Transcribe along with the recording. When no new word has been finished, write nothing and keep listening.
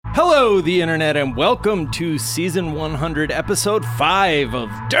Hello, the internet, and welcome to season 100, episode 5 of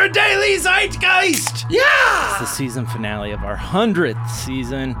Der Daily Zeitgeist! Yeah! It's the season finale of our 100th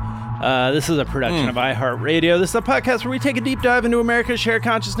season. This is a production of iHeartRadio. This is a podcast where we take a deep dive into America's shared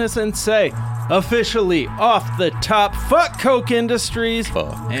consciousness and say, officially, off the top, fuck Coke Industries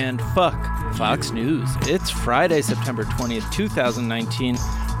and fuck Fox News. It's Friday, September 20th, 2019.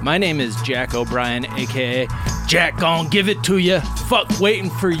 My name is Jack O'Brien, a.k.a. Jack gon' give it to you. Fuck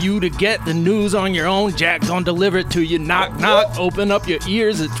waiting for you to get the news on your own. Jack gon' deliver it to you. Knock, knock. Open up your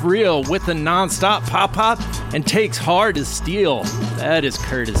ears. It's real with a nonstop pop-pop and takes hard as steel. That is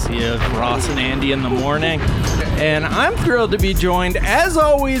courtesy of Ross and Andy in the morning. And I'm thrilled to be joined, as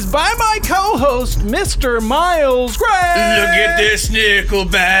always, by my co-host, Mr. Miles Gray. Look at this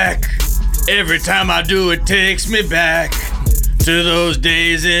Nickelback. Every time I do it takes me back to those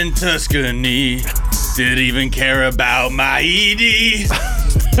days in Tuscany. Did even care about my ED.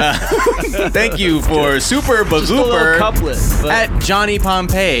 Thank you for Super Bazooper couplet, at Johnny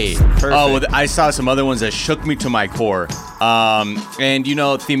Pompey. Perfect. Oh, well, I saw some other ones that shook me to my core. And you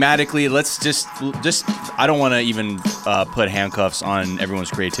know, thematically, let's just I don't want to even put handcuffs on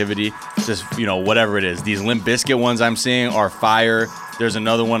everyone's creativity. Just, you know, whatever it is. These Limp Bizkit ones I'm seeing are fire. There's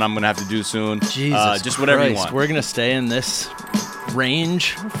another one I'm gonna have to do soon. Jesus just whatever Christ. you want. We're gonna stay in this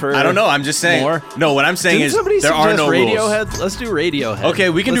range for I don't know. I'm just saying. more. No, what I'm saying Didn't is somebody there are suggest no Radiohead? rules. Let's do Radiohead. Okay,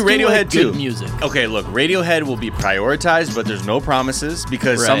 we can Let's do Radiohead like, too. Good music. Okay, look, Radiohead will be prioritized, but there's no promises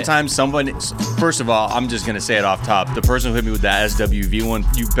because Right. sometimes someone. First of all, I'm just gonna say it off top. The person who hit me with that SWV one,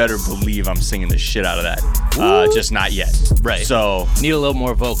 you better believe I'm singing the shit out of that. Just not yet. Right. So Need a little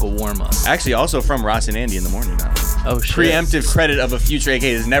more vocal warm up. actually, also from Ross and Andy in the morning now. Oh shit. Preemptive credit of a future AK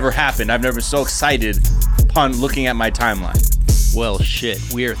has never happened. I've never been so excited upon looking at my timeline. Well, shit.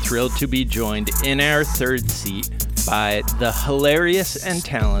 We are thrilled to be joined in our third seat by the hilarious and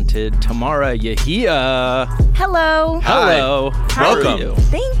talented Tamara Yahia. Hello. Hello. How Welcome. are you?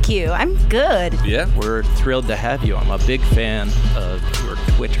 Thank you. I'm good. Yeah. We're thrilled to have you. I'm a big fan of your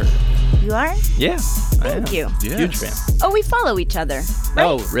Twitter. You are? Yeah. Thank you. Yes. Huge fan. Oh, we follow each other. Right?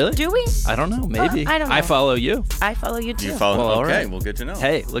 Oh, really? Do we? I don't know. Maybe. I don't know. I follow you. I follow you too. Do you follow me? Well, all Okay, right. well, good to know.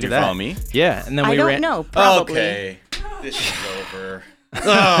 Hey, look Do at you that. follow me? Yeah. And then I we don't ran. know. Probably. Okay. This is over.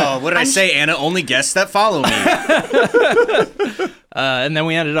 Oh, what did I say, Anna? Only guests that follow me. And then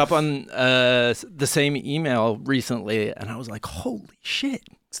we ended up on the same email recently, and I was like, holy shit.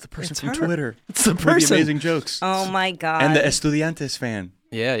 It's the person It's from her. Twitter. It's the With person. the amazing jokes. Oh my God. And the Estudiantes fan.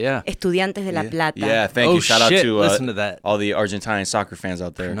 Yeah, yeah. Estudiantes de La Plata. Yeah, thank Oh, you. Shout shit. out to Listen to that. all the Argentine soccer fans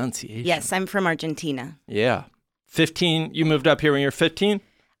out there. Pronunciation. Yes, I'm from Argentina. Yeah. 15. You moved up here when you were 15?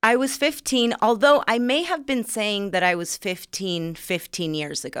 I was 15, although I may have been saying that I was 15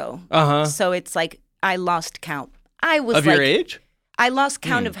 years ago. Uh-huh. So it's like I lost count. I was Of like, your age? I lost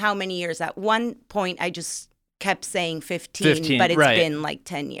count of how many years. At one point, I just kept saying 15, but it's right. been like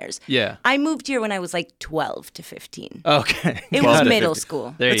 10 years. Yeah. I moved here when I was like 12 to 15. Okay. It 12 was to middle 15.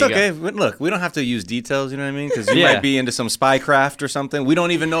 school. There It's you okay. go. But look, we don't have to use details, you know what I mean? Because you Yeah. might be into some spycraft or something. We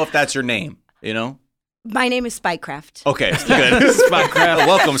don't even know if that's your name, you know? My name is Spycraft. Okay, good. Spycraft.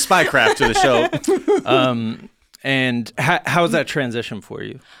 Welcome, Spycraft, to the show. And how was that transition for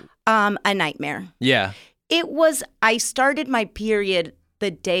you? A nightmare. Yeah. It was, I started my period the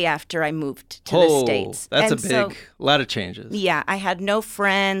day after I moved to the States. That's And a lot of changes. Yeah, I had no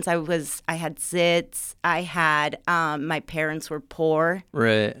friends. I had zits. I had, my parents were poor.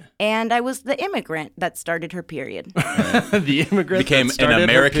 Right. And I was the immigrant that started her period. The immigrant Became that an started her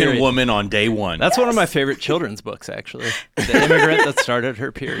American period. woman on day one. That's one of my favorite children's books, actually. The immigrant that started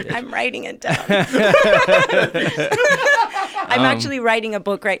her period. I'm writing it down. I'm actually writing a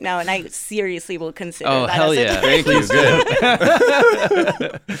book right now, and I seriously will consider Oh, that hell as a yeah. Thank you. Good.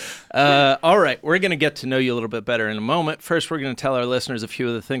 All right, we're going to get to know you a little bit better in a moment. First, we're going to tell our listeners a few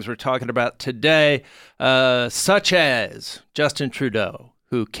of the things we're talking about today, such as Justin Trudeau,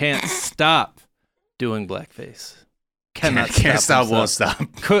 who can't stop doing blackface. Can't stop, himself. won't stop.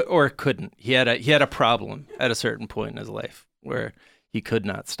 Could or couldn't. He had a problem at a certain point in his life where he could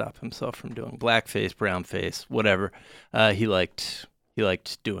not stop himself from doing blackface, brownface, whatever. He liked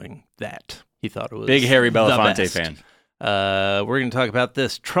doing that. He thought it was Big Harry the Belafonte best. fan. We're going to talk about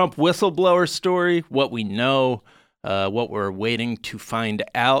this Trump whistleblower story, what we know, what we're waiting to find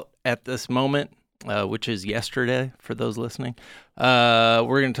out at this moment, which is yesterday for those listening. We're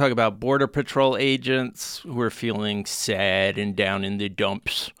going to talk about Border Patrol agents who are feeling sad and down in the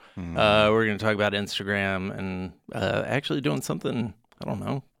dumps. We're going to talk about Instagram and actually doing something, I don't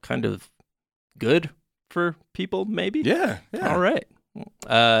know, kind of good for people, maybe? Yeah. All right.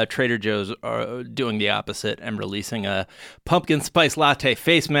 Trader Joe's are doing the opposite and releasing a pumpkin spice latte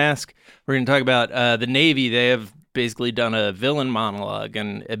face mask. We're going to talk about the Navy. They have basically done a villain monologue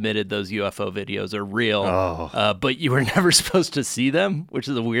and admitted those UFO videos are real. But you were never supposed to see them, which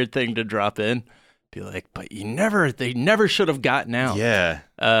is a weird thing to drop in. Be like, but they never should have gotten out. Yeah.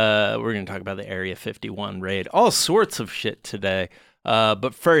 We're going to talk about the Area 51 raid. All sorts of shit today.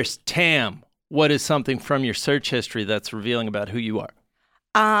 But first, Tam, what is something from your search history that's revealing about who you are?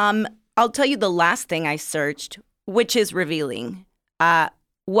 I'll tell you the last thing I searched, which is revealing.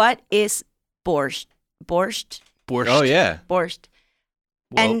 What is borscht? Borscht? Borscht. Oh, yeah. Borscht.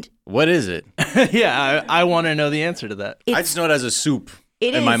 Well, And What is it? yeah, I want to know the answer to that. I just know it as a soup.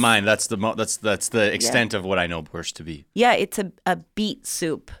 it In is, my mind, that's the extent of what I know borscht to be. Yeah, it's a beet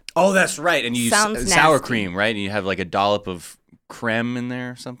soup. Oh, that's right. And you use Sounds sour nasty. cream, right? And you have like a dollop of creme in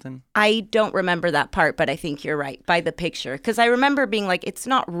there or something. I don't remember that part, but I think you're right by the picture. Because I remember being like, it's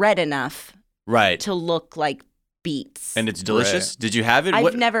not red enough Right. to look like beets. And it's delicious. Right. Did you have it?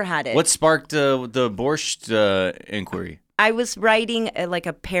 I've never had it. What sparked the borscht inquiry? I was writing like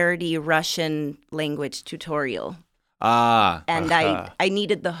a parody Russian language tutorial. And I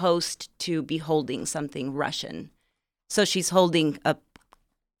needed the host to be holding something Russian. So she's holding a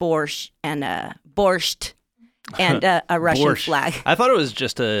borscht and a Russian Borscht. flag. I thought it was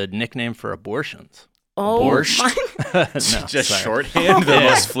just a nickname for abortions. Oh, Borscht? my- Just sorry. shorthand, the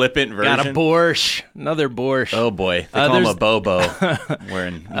most flippant version. Got a borscht. Another borscht. Oh boy, they call him a there's- bobo. We're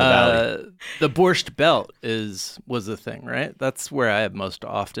in the valley. The borscht belt was the thing, right? That's where I have most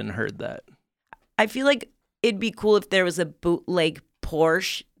often heard that. I feel like it'd be cool if there was a bootleg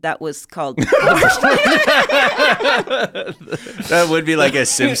Porsche that was called That would be like a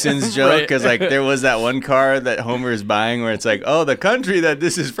Simpsons joke because like there was that one car that Homer is buying where it's like, oh, the country that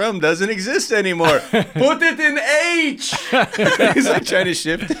this is from doesn't exist anymore. Put it in H. He's like trying to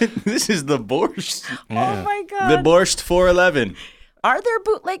shift it. This is the borscht. Oh my God. The borscht 411. Are there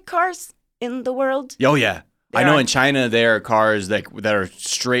bootleg cars in the world? Oh yeah. I There know are. in China there are cars that are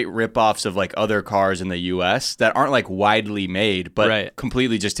straight ripoffs of like other cars in the U.S. that aren't like widely made, but Right.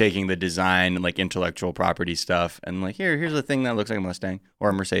 completely just taking the design and like intellectual property stuff and like here's a thing that looks like a Mustang or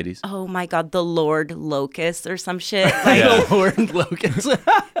a Mercedes. Oh my God, the Lord Locust or some shit. Like, Yeah. Lord Locust.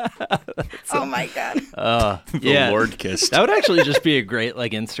 oh my God. The yeah. Lord kissed. That would actually just be a great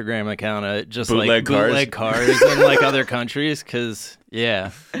like Instagram account, just Bootleg like bootleg cars in like other countries, because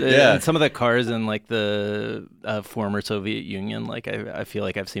Yeah. and some of the cars in like the former Soviet Union, like I feel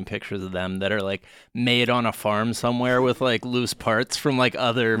like I've seen pictures of them that are like made on a farm somewhere with like loose parts from like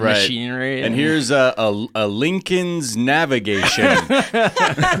other Right. machinery, And here's a Lincoln's navigation.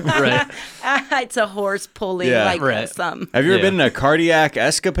 right. It's a horse pulling Yeah. like Right. some. Have you ever Yeah. been in a cardiac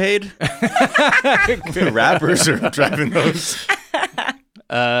escapade? Rappers are driving those.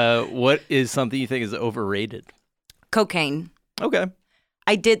 What is something you think is overrated? Cocaine. Okay.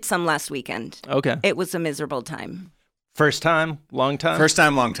 I did some last weekend. Okay. It was a miserable time. First time, long time. First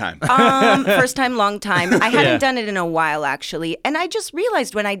time, long time. First time, long time. I hadn't Yeah. done it in a while, actually. And I just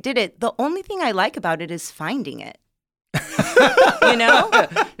realized when I did it, the only thing I like about it is finding it. You know?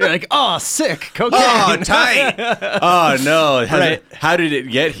 You're like, oh, sick cocaine. Oh, tight. Oh, no. Right. How did it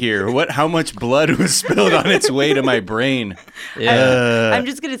get here? How much blood was spilled on its way to my brain? Yeah. I'm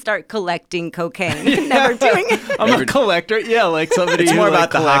just going to start collecting cocaine. Never doing it. I'm a collector. Yeah, like somebody It's who more like,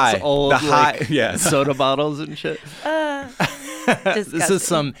 about the collects high. old The high, like, yeah. soda bottles and shit. This Disgusting. is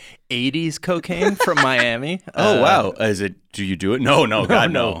some 80s cocaine from Miami. Oh, wow. Do you do it? No,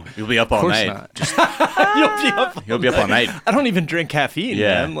 God, no. You'll be up all Of course night. not. You'll be up all night. I don't even drink caffeine,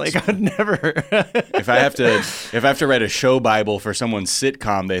 Yeah. man. Like, I'd never. If I have to write a show Bible for someone's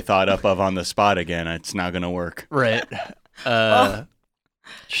sitcom they thought up of on the spot again, it's not going to work. Right.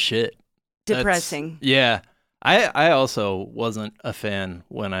 Shit. Depressing. Yeah. I also wasn't a fan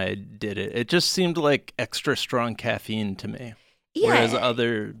when I did it. It just seemed like extra strong caffeine to me. Yeah. Whereas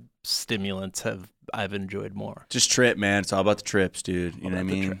other stimulants I've enjoyed more. Just trip, man. It's all about the trips, dude. You know what I about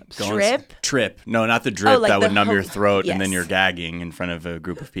the mean? trips. Trip? Trip. No, not the drip like that would the numb your whole- throat and then yes. you're gagging in front of a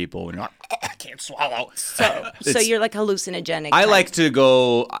group of people and you're like, "Oh, I can't swallow. So you're like hallucinogenic. I type. like to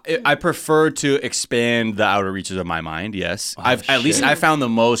go. I prefer to expand the outer reaches of my mind. Yes, at least I found the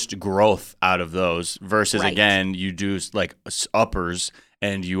most growth out of those. Versus Right. again, you do like uppers,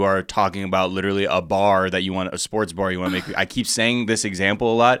 and you are talking about literally a bar that you want, a sports bar you want to make. I keep saying this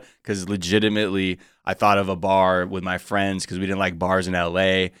example a lot because legitimately, I thought of a bar with my friends because we didn't like bars in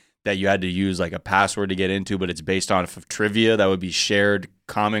LA that you had to use like a password to get into, but it's based on trivia that would be shared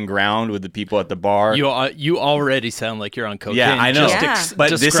common ground with the people at the bar. You already sound like you're on cocaine. Yeah, I know. But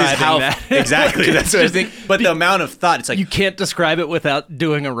this is how exactly that's what I think. But the amount of thought, it's like you can't describe it without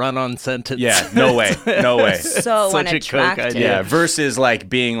doing a run-on sentence. Yeah, no way. So unattractive. Yeah, versus like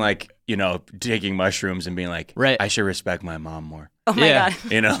being like, taking mushrooms and being like, right. I should respect my mom more. Oh my God.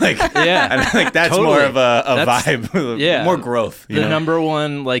 Yeah. I think that's totally. More of a vibe. Yeah. More growth. The number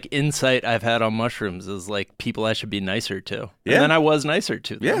one like insight I've had on mushrooms is like people I should be nicer to. Yeah. And then I was nicer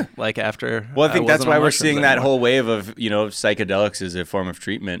to them. Yeah. Like after. Well, I think that's why we're seeing that whole wave of, psychedelics as a form of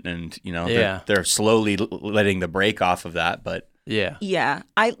treatment, and they're slowly letting the break off of that, but. Yeah. Yeah.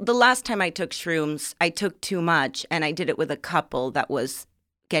 The last time I took shrooms, I took too much, and I did it with a couple that was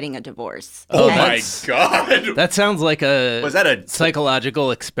getting a divorce. Oh my God. That sounds like was that a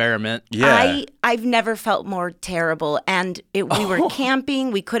psychological experiment? Yeah. I've never felt more terrible. And we were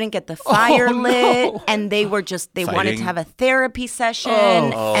camping. We couldn't get the fire lit. And they wanted to have a therapy session.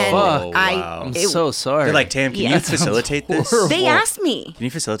 Fuck. I'm so sorry. They're like, Tam, can you facilitate this? They asked me. Can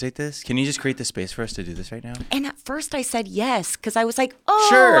you facilitate this? Can you just create the space for us to do this right now? And at first I said yes, because I was like, oh,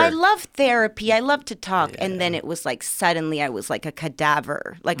 sure. I love therapy. I love to talk. Yeah. And then it was like suddenly I was like a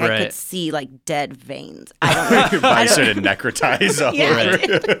cadaver. Like I could see like dead veins. I don't know. Your body started to necrotize all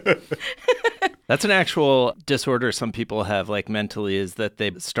over. That's an actual disorder some people have like mentally, is that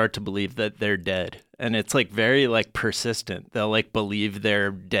they start to believe that they're dead. And it's like very like persistent. They'll like believe they're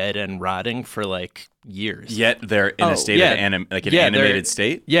dead and rotting for like years. Yet they're in a state of an animated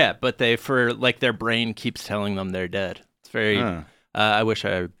state? Yeah, but their brain keeps telling them they're dead. It's very, I wish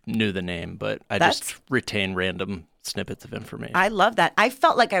I knew the name, but I just retain random snippets of information. I love that. I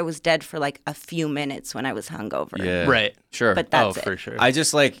felt like I was dead for like a few minutes when I was hungover. Yeah. Right. Sure. But that's for sure. I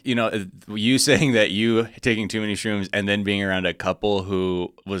just like, you saying that you taking too many shrooms and then being around a couple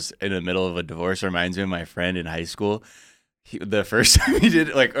who was in the middle of a divorce reminds me of my friend in high school. The first time he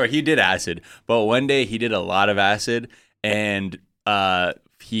did acid, but one day he did a lot of acid, and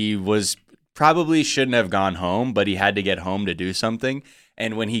he was probably shouldn't have gone home, but he had to get home to do something.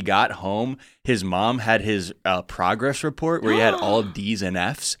 And when he got home, his mom had his progress report where he had all D's and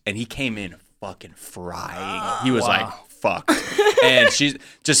F's, and he came in fucking frying. He was like, fucked. And she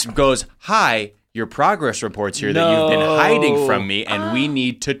just goes, hi, your progress report's here that you've been hiding from me, and we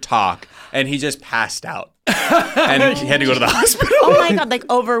need to talk. And he just passed out. And he had to go to the hospital. Oh my God, like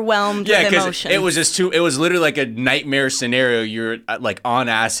overwhelmed with emotion. It was just it was literally like a nightmare scenario. You're like on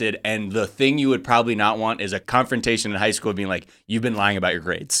acid, and the thing you would probably not want is a confrontation in high school being like, you've been lying about your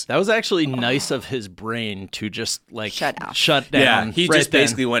grades. That was actually nice of his brain to just like shut down. Yeah, he just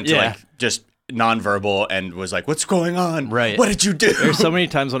basically went to like just nonverbal and was like, what's going on? Right. What did you do? There's so many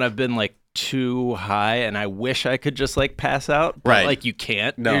times when I've been like too high and I wish I could just like pass out, but like you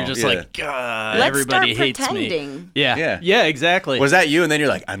can't. No, you're just like, God, let's everybody start hates pretending. me. Yeah, exactly. Was that you? And then you're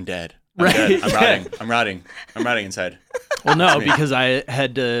like, I'm dead. I'm rotting. I'm rotting inside. Well, no, because I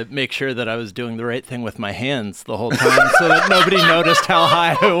had to make sure that I was doing the right thing with my hands the whole time so that nobody noticed how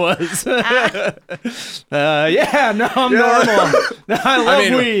high I was. I'm normal. I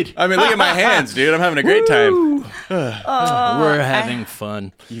love weed. I mean, look at my hands, dude. I'm having a great time. We're having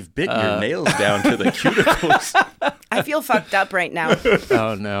fun. You've bit your nails down to the cuticles. I feel fucked up right now.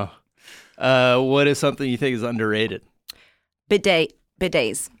 Oh, no. What is something you think is underrated? Bidets.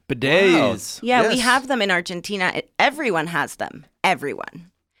 Bidets. Wow. Yeah, we have them in Argentina. Everyone has them. Everyone.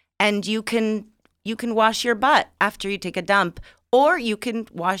 And you can wash your butt after you take a dump, or you can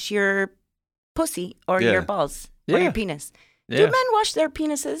wash your pussy or your balls or your penis. Yeah. Do men wash their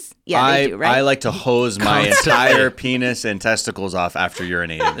penises? Yeah, they do, right? I like to hose my entire penis and testicles off after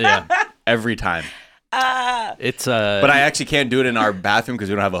urinating. Yeah. Every time. But I actually can't do it in our bathroom because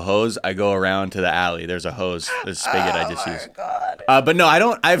we don't have a hose. I go around to the alley. There's a hose. There's a spigot I just use. God. But no, I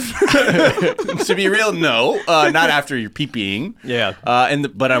don't. To be real, no. Not after you're pee-peeing. Yeah.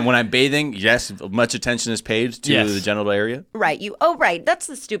 But when I'm bathing, yes, much attention is paid to the genital area. Right. Right. That's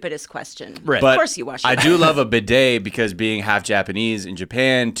the stupidest question. Right. But of course you wash your I do love a bidet because being half Japanese in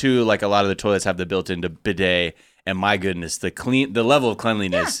Japan, too, like a lot of the toilets have the built-in bidet. And my goodness, the level of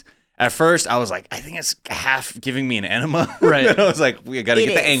cleanliness. Yeah. At first, I was like, I think it's half giving me an enema. Right. And I was like, we got to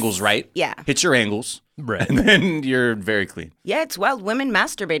get the angles right. Yeah. Hit your angles. Right. And then you're very clean. Yeah, it's wild. Women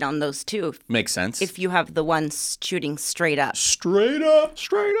masturbate on those, too. Makes sense. If you have the ones shooting straight up. Straight up.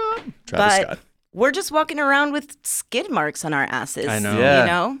 Travis Scott. We're just walking around with skid marks on our asses. I know. Yeah. You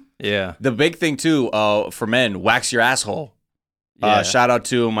know? Yeah. The big thing, too, for men, wax your asshole. Yeah. Shout out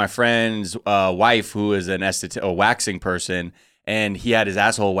to my friend's wife, who is a waxing person. And he had his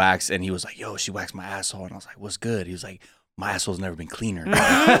asshole waxed, and he was like, yo, she waxed my asshole. And I was like, what's good? He was like, my asshole's never been cleaner.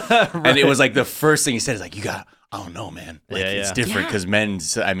 Right. And it was like the first thing he said is like, I don't know, man. Like, it's yeah. different because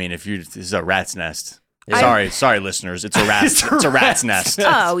men's. I mean, if this is a rat's nest. Sorry, listeners. It's a rat's. It's a rat's nest.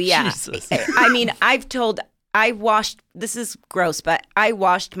 Oh yeah. Jesus. I mean, this is gross, but I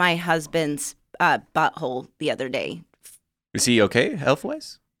washed my husband's butthole the other day. Is he okay,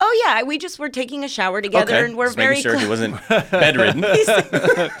 health-wise? Oh yeah, we just were taking a shower together, and we're just very making sure he wasn't bedridden. You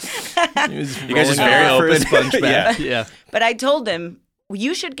guys just very open. Sponge bath. Yeah. But I told him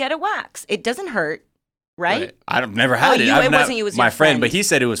you should get a wax. It doesn't hurt, right? I've never had it. It wasn't you. It was my your friend, but he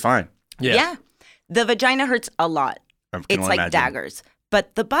said it was fine. Yeah. The vagina hurts a lot. It's like daggers.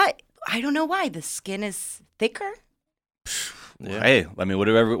 But the butt, I don't know why. The skin is thicker. Yeah. Hey, I mean,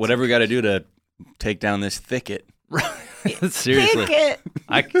 whatever we got to do to take down this thicket. Seriously. Thicket.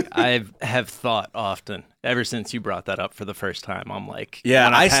 I have thought often, ever since you brought that up for the first time, I'm like, yeah,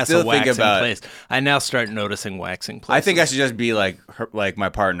 when I still think about place, I now start noticing waxing places. I think I should just be like my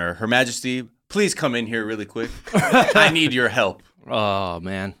partner, Her Majesty, please come in here really quick. I need your help. Oh,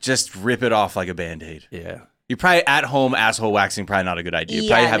 man. Just rip it off like a Band-Aid. Yeah. You probably at home asshole waxing, probably not a good idea. You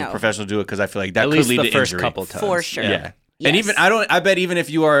probably have a professional do it because I feel like that could lead to first injury. Couple times. For sure. Yeah. Yes. And even I bet even if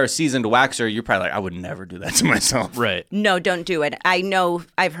you are a seasoned waxer, you're probably like, I would never do that to myself. Right. No, don't do it. I know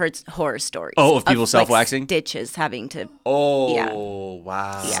I've heard horror stories. Oh, of people self-waxing? Stitches having to. Oh, yeah.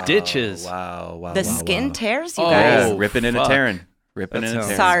 Wow. Yeah. Stitches. Wow. The skin tears, you Oh, guys. Yeah, ripping and a tearing. Ripping and a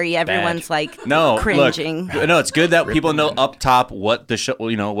tearing. Sorry, everyone's like No, cringing. Look, no, it's good that people know up top what the show,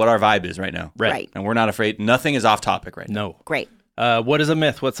 what our vibe is right now. Right. And we're not afraid. Nothing is off topic right now. No. Great. What is a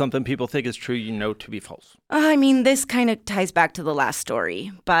myth? What's something people think is true you know to be false? I mean, this kind of ties back to the last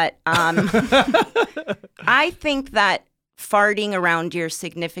story, but I think that farting around your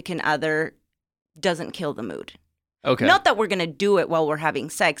significant other doesn't kill the mood. Okay. Not that we're going to do it while we're having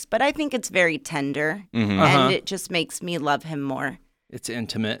sex, but I think it's very tender, and it just makes me love him more. It's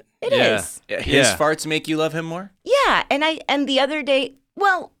intimate. It is. His farts make you love him more? Yeah, and the other day,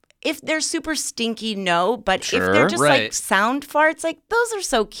 well, if they're super stinky, no, but if they're just like sound farts, like those are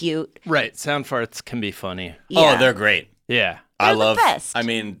so cute. Right. Sound farts can be funny. Yeah. Oh, they're great. Yeah. They're the best. I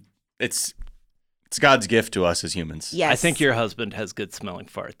mean, it's God's gift to us as humans. Yes. I think your husband has good smelling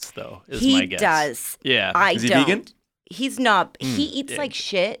farts, though, is he my guess. does. Yeah. Is he vegan? He's not. He eats like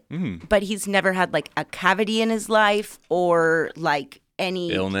shit, but he's never had like a cavity in his life or like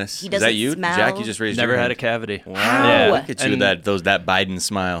any illness. He Is doesn't that you? smell. Jack, you just raised Never your had hand. a cavity. Wow. How? Look at you, that Biden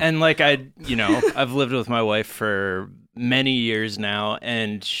smile. And like I've lived with my wife for many years now,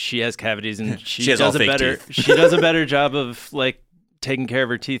 and she has cavities, and she has does all a fake better teeth. she does a better job of like taking care of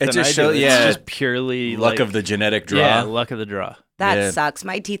her teeth than I do. It's just purely luck like, of the genetic draw. Yeah, luck of the draw. That sucks.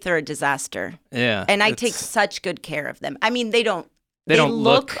 My teeth are a disaster. Yeah. And I take such good care of them. I mean, they don't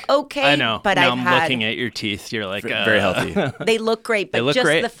look okay. I know. But now I'm looking at your teeth. You're like very healthy. They look great, but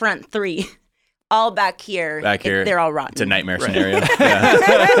just the front three. All back here, they're all rotten. It's a nightmare scenario.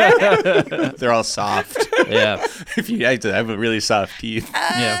 Yeah. They're all soft. Yeah. If you have a really soft teeth.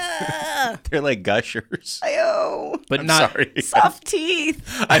 Yeah. They're like gushers. But I'm sorry. Soft teeth.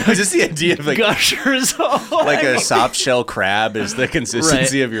 I know, just the idea of like gushers. Like a soft shell crab is the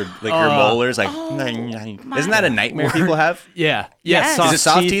consistency of your molars. Like, isn't that a nightmare people have? Yeah. Yes. Is it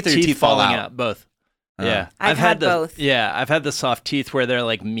soft teeth or your teeth fall falling out? Both. Yeah, I've had both. Yeah, I've had the soft teeth where they're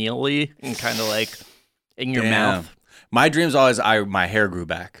like mealy and kind of like in your mouth. My dream's always my hair grew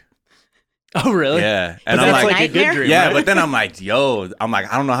back. Oh, really? Yeah, and I'm that's like a good dream. Yeah, right? but then I'm like, I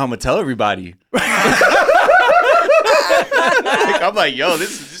don't know how I'm gonna tell everybody. I'm like,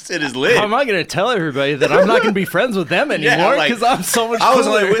 this shit is lit. How am I going to tell everybody that I'm not going to be friends with them anymore because I'm so much cooler? I was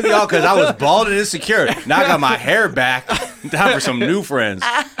only with y'all because I was bald and insecure. Now I got my hair back. Time for some new friends.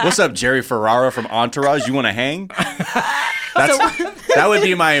 What's up, Jerry Ferrara from Entourage? You want to hang? That would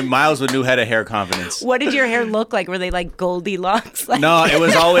be my Miles with new head of hair confidence. What did your hair look like? Were they like Goldilocks? No, it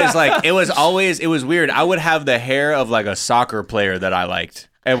was always like, it was weird. I would have the hair of like a soccer player that I liked.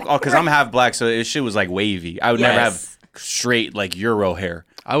 Because I'm half black, so this shit was like wavy. I would never have straight like Euro hair.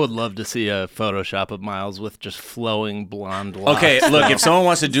 I would love to see a Photoshop of Miles with just flowing blonde locks. Okay, look, if someone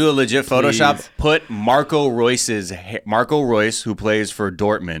wants to do a legit Photoshop, put Marco Royce, who plays for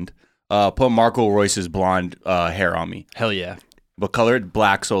Dortmund, put Marco Royce's blonde hair on me. Hell yeah. But color it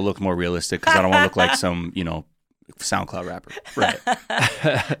black so it looks more realistic because I don't want to look like some, SoundCloud rapper. Right.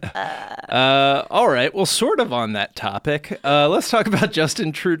 All right. Well, sort of on that topic, let's talk about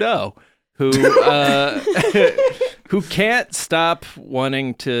Justin Trudeau, who who can't stop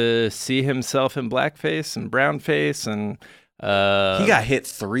wanting to see himself in blackface and brownface, and he got hit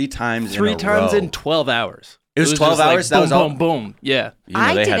 3 times. Three times row. in 12 hours. It was 12 hours. Like, that was all. Boom, boom, boom. Yeah.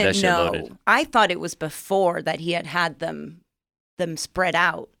 I they had didn't that shit know. loaded. I thought it was before that he had them spread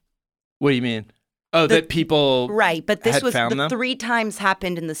out. What do you mean? Oh, that people right, but this was found them? 3 times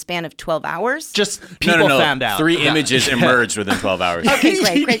happened in the span of 12 hours. Just people found out. 3 images emerged within 12 hours. Okay,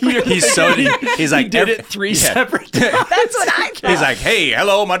 great. He's like he did it 3 separate times. That's what I thought. He's like, hey,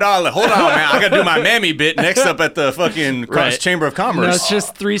 hello, my darling. Hold on, man. I got to do my mammy bit next up at the fucking Chamber of Commerce. No, it's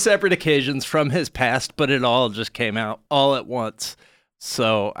just 3 separate occasions from his past, but it all just came out all at once.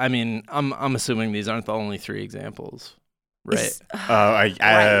 So, I mean, I'm assuming these aren't the only 3 examples. Right.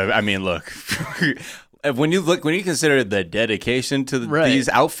 I mean, look, when you consider the dedication to these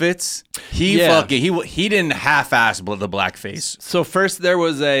outfits, he didn't half-ass the blackface. So first there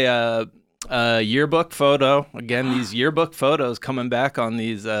was a yearbook photo. Again, these yearbook photos coming back on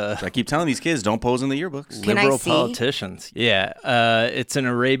these. I keep telling these kids, don't pose in the yearbooks. Liberal politicians. Yeah. It's an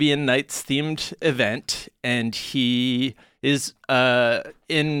Arabian Nights themed event, and he is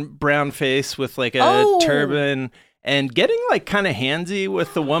in brown face with like a turban. And getting like kind of handsy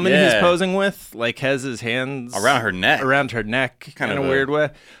with the woman he's posing with, like has his hands around her neck, kind of weird way.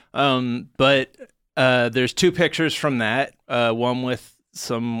 But there's 2 pictures from that. One with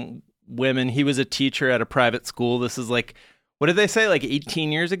some women. He was a teacher at a private school. This is like, what did they say? Like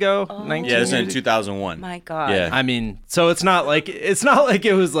 18 years ago? 19 Yeah, this is in 2001. My God. Yeah. I mean, so it's not like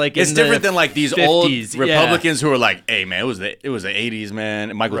it was like it's different than like these 50s. old Republicans who are like, hey man, it was the 80s,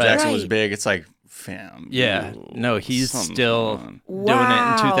 man. Michael Jackson was big. It's like, fam. Yeah. No, he's still doing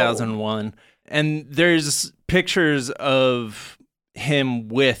it in 2001. And there's pictures of him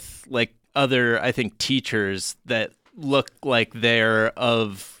with like other, I think, teachers that look like they're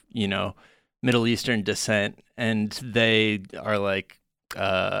of, Middle Eastern descent. And they are like,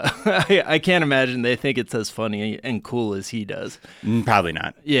 I can't imagine they think it's as funny and cool as he does. Probably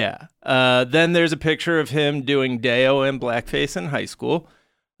not. Yeah. Then there's a picture of him doing Deo and blackface in high school.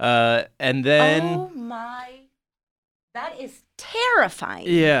 And then... Oh my... That is terrifying.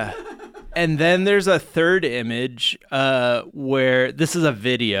 Yeah. And then there's a third image where this is a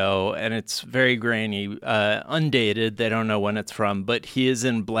video, and it's very grainy, undated. They don't know when it's from, but he is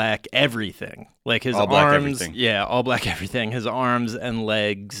in black everything. Like his arms... Yeah, all black everything. His arms and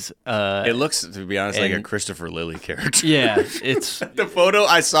legs. It looks, to be honest, like a Christopher Lilly character. Yeah, it's... The photo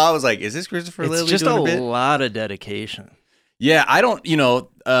I saw, I was like, is this Christopher Lilly? It's just a lot of dedication. Yeah, I don't,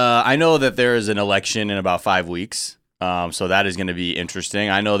 I know that there is an election in about 5 weeks, so that is going to be interesting.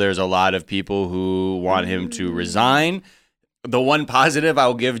 I know there's a lot of people who want him to resign. The one positive I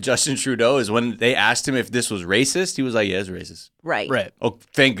will give Justin Trudeau is when they asked him if this was racist, he was like, yeah, it's racist. Right. Oh,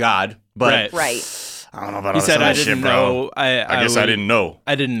 thank God. But right. I don't know about he said, I didn't shit, know. Bro. I guess I didn't know.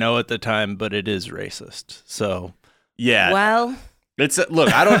 I didn't know at the time, but it is racist. So, yeah. Well...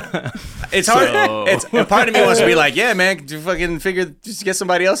 Look, I don't. It's hard. It's a part of me wants to be like, yeah, man, just get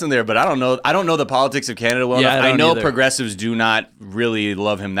somebody else in there. But I don't know. I don't know the politics of Canada well enough. I know progressives do not really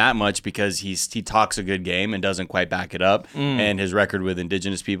love him that much because he talks a good game and doesn't quite back it up, and his record with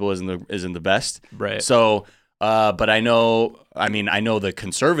Indigenous people isn't the best. Right. So, but I know the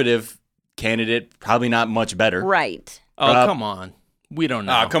conservative candidate probably not much better. Right. Oh, come on. We don't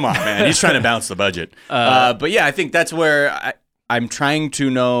know. Oh, come on, man. He's trying to balance the budget. But yeah, I think that's where I'm trying to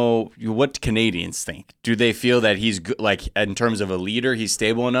know what Canadians think. Do they feel that he's good, like in terms of a leader, he's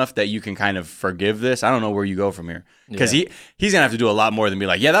stable enough that you can kind of forgive this? I don't know where you go from here because he's gonna have to do a lot more than be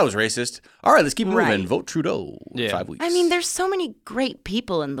like, yeah, that was racist. All right, let's keep moving. Vote Trudeau. 5 weeks. I mean, there's so many great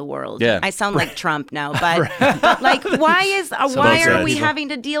people in the world. Yeah. I sound like Trump now, but like, why are we having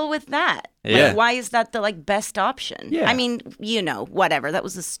to deal with that? Yeah. Like, why is that the best option? Yeah. I mean, whatever. That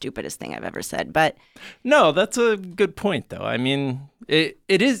was the stupidest thing I've ever said. But no, that's a good point, though. I mean,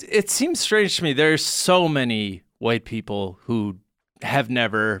 it seems strange to me. There's so many white people who have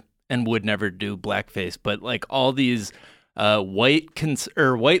never and would never do blackface, but like all these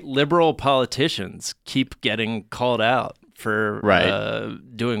white liberal politicians keep getting called out for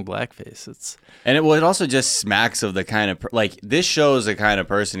doing blackface. It also just smacks of the kind of this shows the kind of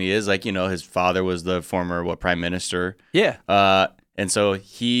person he is. Like, his father was the former prime minister. Yeah. And so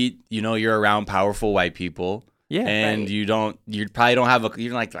you're around powerful white people. Yeah. And you probably don't have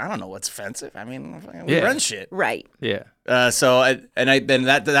you're like, I don't know what's offensive. I mean, we run shit. Right. Yeah. That's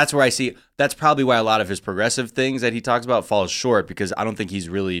where I see that's probably why a lot of his progressive things that he talks about falls short, because I don't think he's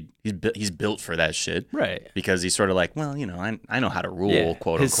built for that shit. Right. Because he's sort of like, well, I know how to rule,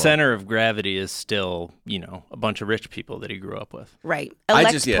 quote unquote. His center of gravity is still, a bunch of rich people that he grew up with. Right.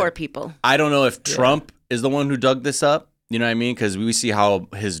 Elect poor people. I don't know if Trump is the one who dug this up. You know what I mean? Because we see how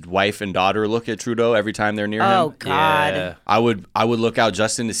his wife and daughter look at Trudeau every time they're near him. Oh, God. Yeah. I would look out,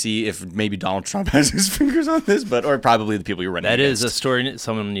 Justin, to see if maybe Donald Trump has his fingers on this, or probably the people you're running against. That is a story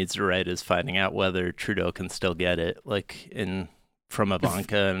someone needs to write, is finding out whether Trudeau can still get it, like in from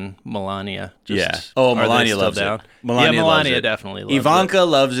Ivanka and Melania. Melania loves it. Melania definitely loves it. Ivanka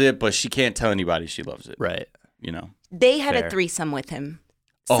loves it, but she can't tell anybody she loves it. Right. You know. They had a threesome with him.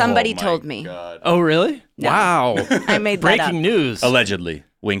 Somebody told me. God. Oh, really? No. Wow. I made that up. Breaking news. Allegedly.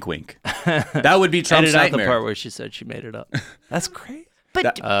 Wink, wink. That would be Trump's nightmare. Edit out the part where she said she made it up. That's crazy.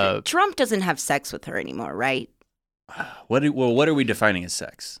 But Trump doesn't have sex with her anymore, right? What are we defining as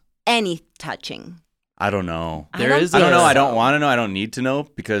sex? Any touching. I don't know. I don't know. I don't want to know. I don't need to know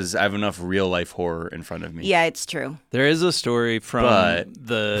because I have enough real life horror in front of me. Yeah, it's true. There is a story from I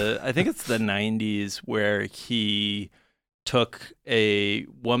think it's the 90s where he took a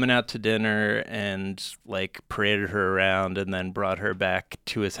woman out to dinner and like paraded her around and then brought her back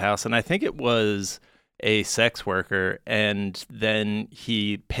to his house. And I think it was a sex worker. And then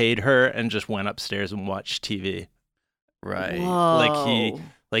he paid her and just went upstairs and watched TV. Right. Whoa.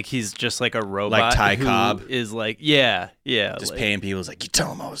 Like he's just like a robot. Like Ty Cobb. Is like, yeah. Just paying people. It's like, you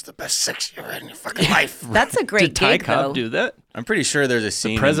tell him I was the best sex you ever had in your fucking life. That's a great Did Ty gig, Cobb though. do that? I'm pretty sure there's a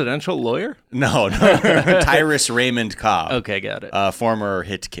scene. The presidential lawyer? No. Tyrus Raymond Cobb. Okay, got it. Former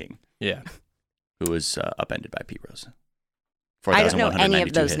hit king. Yeah. Who was upended by Pete Rose. I don't know any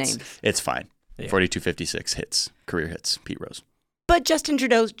of those hits. names. It's fine. Yeah. 4256 hits, career hits, Pete Rose. But Justin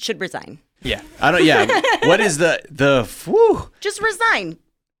Trudeau should resign. Yeah. What is the whew? Just resign.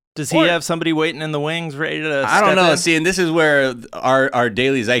 Does he have somebody waiting in the wings ready to I don't know. in? See, and this is where our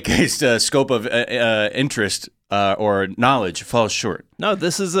daily zeitgeist scope of interest or knowledge falls short. No,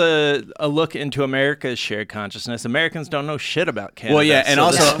 this is a look into America's shared consciousness. Americans don't know shit about Canada. Well, yeah, and so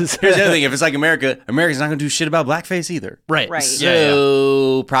also, here's the other thing. If it's like America's not going to do shit about blackface either. Right.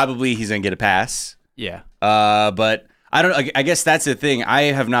 So probably he's going to get a pass. Yeah. But I don't. I guess that's the thing. I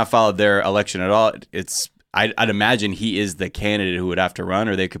have not followed their election at all. I'd imagine he is the candidate who would have to run,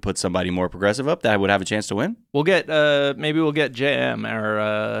 or they could put somebody more progressive up that would have a chance to win. We'll get maybe we'll get JM,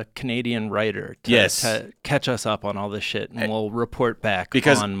 our Canadian writer, to catch us up on all this shit, and we'll report back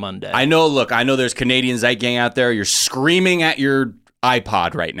on Monday. I know there's Canadian Zeit gang out there. You're screaming at your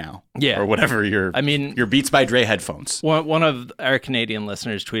iPod right now, or whatever your Beats by Dre headphones. One of our Canadian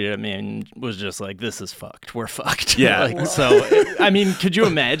listeners tweeted at me and was just like, "This is fucked. We're fucked." Yeah. So I mean, could you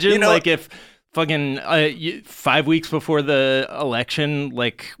imagine like if fucking 5 weeks before the election,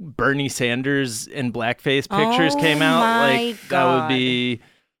 like Bernie Sanders in blackface pictures came out, like God. that would be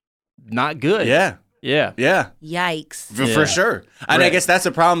not good. Yeah. Yikes. For sure. And I guess that's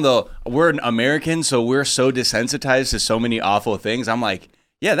the problem, though. We're an American, so we're so desensitized to so many awful things. I'm like,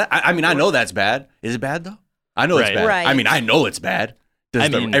 I know that's bad. Is it bad, though? I know it's bad. Right. I mean, I know it's bad.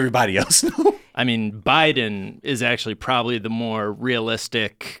 Does everybody else know? I mean, Biden is actually probably the more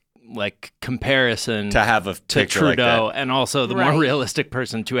realistic like comparison to have a to picture Trudeau, like that. and also the more realistic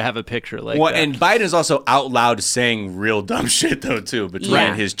person to have a picture like that. And Biden is also out loud saying real dumb shit though too,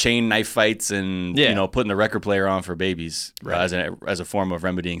 between his chain knife fights and putting the record player on for babies as a form of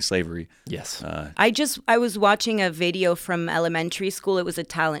remedying slavery. Yes. I was watching a video from elementary school. It was a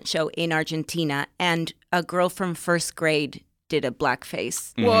talent show in Argentina, and a girl from first grade did a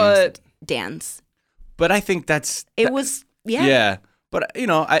blackface dance. But I think was. But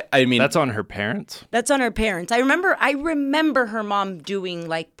I mean, that's on her parents. That's on her parents. I remember her mom doing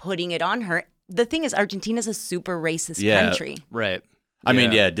putting it on her. The thing is, Argentina's a super racist country. Right. I mean,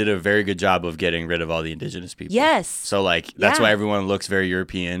 did a very good job of getting rid of all the indigenous people. Yes. So that's why everyone looks very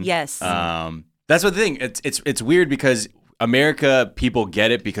European. Yes. That's what the thing. It's weird because America, people get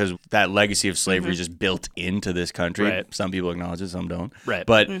it because that legacy of slavery is just built into this country. Right. Some people acknowledge it, some don't. Right.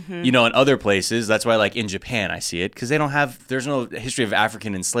 But, in other places, that's why, in Japan, I see it, because there's no history of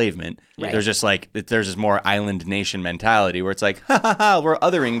African enslavement. Right. There's just, there's this more island nation mentality where it's like, we're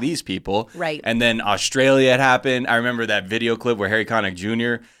othering these people. Right. And then Australia had happened. I remember that video clip where Harry Connick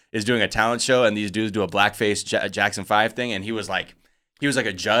Jr. is doing a talent show, and these dudes do a blackface Jackson 5 thing, and he was like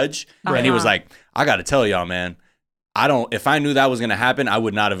a judge, and he was like, I got to tell y'all, man, if I knew that was gonna happen, I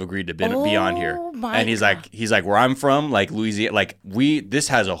would not have agreed to be on here. And he's like, where I'm from, Louisiana, this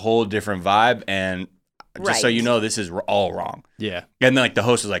has a whole different vibe, and just so you know, this is all wrong. Yeah. And then the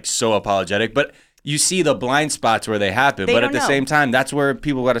host was so apologetic, but you see the blind spots where they happen. But at the same time, that's where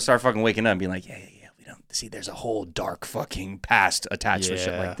people got to start fucking waking up and being like, yeah, we don't see. There's a whole dark fucking past attached to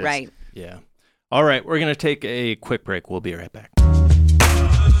shit like this. Right. Yeah. All right, we're gonna take a quick break. We'll be right back.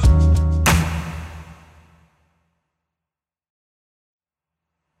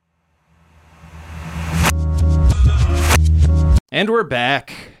 And we're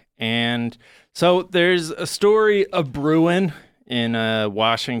back. And so there's a story of brewing in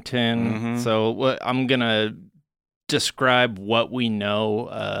Washington. So I'm going to describe what we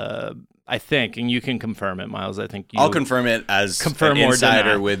know. I think, and you can confirm it, Miles. I think I'll confirm it as an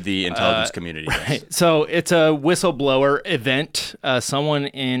insider with the intelligence community. Right. Yes. So it's a whistleblower event. Someone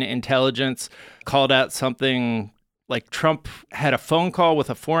in intelligence called out something like Trump had a phone call with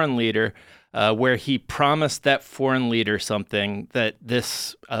a foreign leader where he promised that foreign leader something that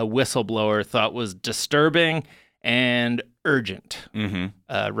this whistleblower thought was disturbing and urgent,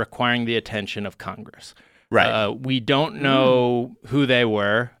 requiring the attention of Congress. Right. We don't know who they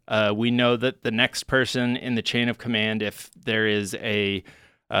were. We know that the next person in the chain of command, if there is a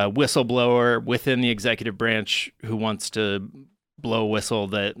whistleblower within the executive branch who wants to blow a whistle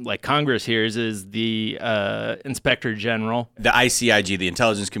that like Congress hears, is the Inspector General. The ICIG, the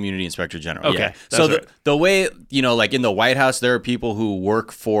Intelligence Community Inspector General. Okay. Yeah. So the way, like in the White House, there are people who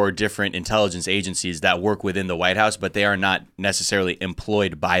work for different intelligence agencies that work within the White House, but they are not necessarily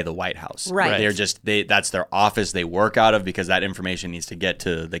employed by the White House. Right. They're just, that's their office they work out of because that information needs to get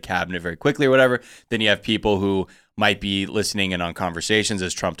to the cabinet very quickly or whatever. Then you have people who might be listening in on conversations,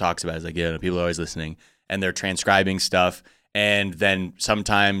 as Trump talks about. It's like, people are always listening, and they're transcribing stuff. And then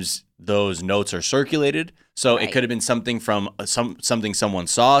sometimes those notes are circulated. So it could have been something from something someone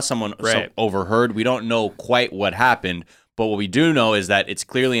saw, someone overheard. We don't know quite what happened. But what we do know is that it's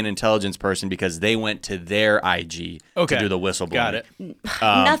clearly an intelligence person because they went to their IG to do the whistleblowing. Got it.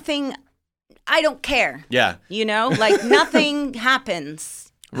 Nothing. I don't care. Yeah. Like nothing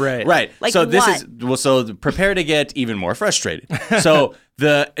happens. Right. Like so this what? so prepare to get even more frustrated. So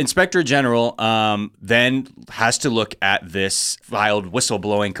the Inspector General then has to look at this filed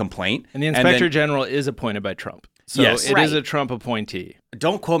whistleblowing complaint. And the Inspector General is appointed by Trump. So it is a Trump appointee.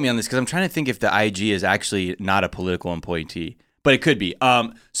 Don't quote me on this because I'm trying to think if the IG is actually not a political appointee. But it could be.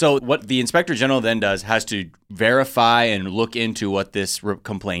 So what the Inspector General then does has to verify and look into what this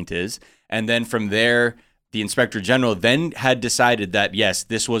complaint is. And then from there, the Inspector General then had decided that, yes,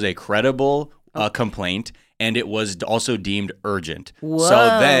 this was a credible complaint, and it was also deemed urgent. Whoa. So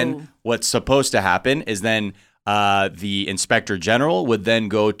then what's supposed to happen is then the Inspector General would then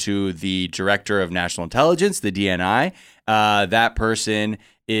go to the Director of National Intelligence, the DNI. That person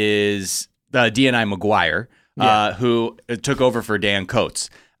is DNI McGuire, who took over for Dan Coats.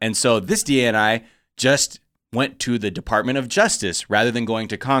 And so this DNI just went to the Department of Justice rather than going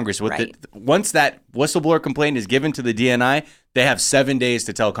to Congress. Once that whistleblower complaint is given to the DNI, they have 7 days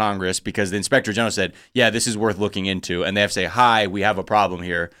to tell Congress because the Inspector General said, yeah, this is worth looking into. And they have to say, hi, we have a problem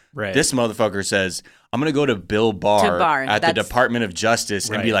here. Right. This motherfucker says, I'm going to go to Bill Barr at the Department of Justice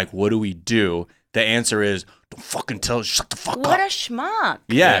and be like, what do we do? The answer is, don't fucking tell, shut the fuck up. What a schmuck.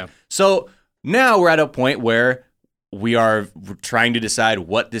 Yeah. So now we're at a point where we are trying to decide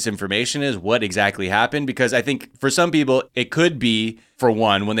what this information is, what exactly happened, because I think for some people, it could be, for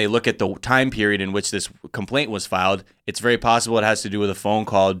one, when they look at the time period in which this complaint was filed, it's very possible it has to do with a phone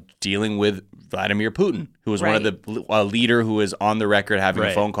call dealing with Vladimir Putin, who was one of the leader who is on the record having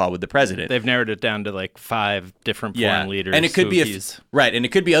a phone call with the president. They've narrowed it down to like 5 different foreign leaders. And it could be and it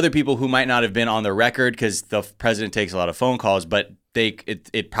could be other people who might not have been on the record because the president takes a lot of phone calls, but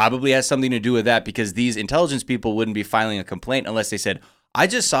it probably has something to do with that because these intelligence people wouldn't be filing a complaint unless they said, I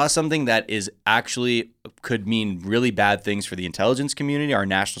just saw something that is actually could mean really bad things for the intelligence community, our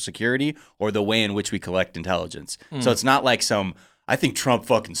national security, or the way in which we collect intelligence. So it's not like I think Trump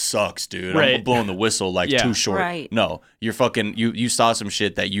fucking sucks, dude. I'm blowing the whistle too short. Right. No, you're fucking, you saw some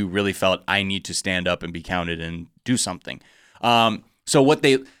shit that you really felt I need to stand up and be counted and do something. So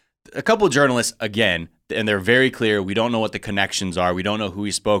a couple of journalists, again, and they're very clear, we don't know what the connections are. We don't know who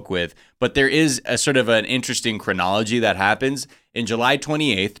he spoke with. But there is a sort of an interesting chronology that happens. In July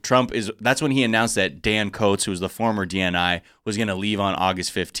 28th, that's when he announced that Dan Coats, who was the former DNI, was going to leave on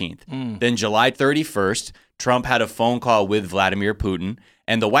August 15th. Then July 31st, Trump had a phone call with Vladimir Putin.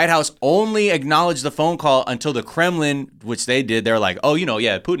 And the White House only acknowledged the phone call until the Kremlin, which they did, they're like,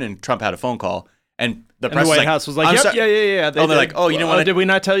 Putin and Trump had a phone call. And the White House was like, yeah. They're like, you didn't want to... Did we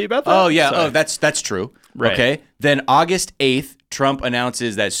not tell you about that? Oh, yeah. Sorry. Oh, that's true. Right. Okay. Then August 8th, Trump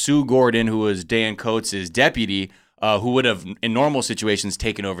announces that Sue Gordon, who was Dan Coates' deputy, who would have, in normal situations,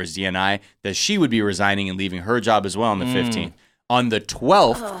 taken over as DNI, that she would be resigning and leaving her job as well on the 15th. On the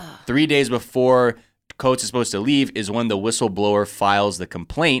 12th, 3 days before Coates is supposed to leave, is when the whistleblower files the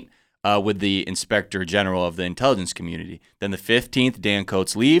complaint with the Inspector General of the intelligence community. Then the 15th, Dan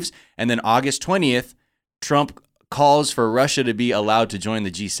Coates leaves. And then August 20th, Trump calls for Russia to be allowed to join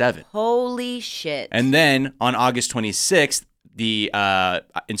the G7. Holy shit. And then on August 26th, the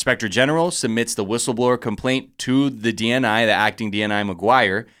Inspector General submits the whistleblower complaint to the DNI, the acting DNI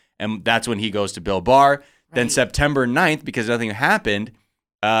McGuire, and that's when he goes to Bill Barr. Right. Then September 9th, because nothing happened,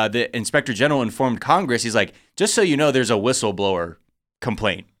 the Inspector General informed Congress, he's like, just so you know, there's a whistleblower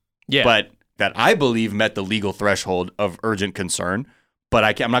complaint. but that I believe met the legal threshold of urgent concern. But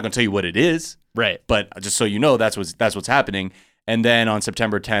I'm not going to tell you what it is. Right. But just so you know, that's what's happening. And then on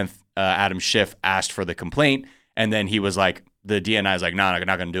September 10th, Adam Schiff asked for the complaint. And then he was like, the DNI is like, no, I'm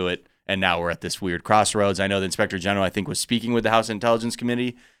not going to do it. And now we're at this weird crossroads. I know the Inspector General, I think, was speaking with the House Intelligence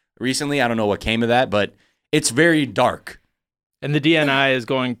Committee recently. I don't know what came of that, but it's very dark. And the DNI is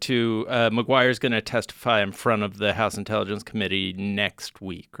going to, McGuire's going to testify in front of the House Intelligence Committee next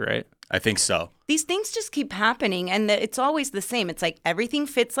week, right? I think so. These things just keep happening, and it's always the same. It's like everything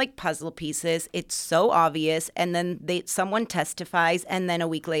fits like puzzle pieces. It's so obvious, and then someone testifies, and then a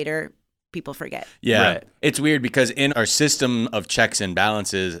week later, people forget. Yeah. Right. It's weird because in our system of checks and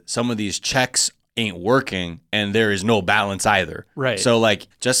balances, some of these checks ain't working, and there is no balance either. Right. So, like,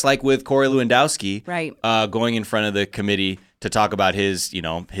 just like with Corey Lewandowski, right, going in front of the committee to talk about his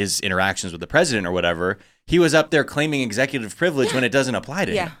interactions with the president or whatever, he was up there claiming executive privilege when it doesn't apply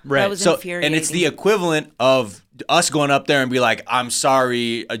to him. Right. That was infuriating. And it's the equivalent of us going up there and be like, I'm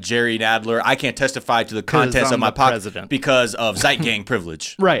sorry, Jerry Nadler, I can't testify to the contents of my pocket because of Zeitgang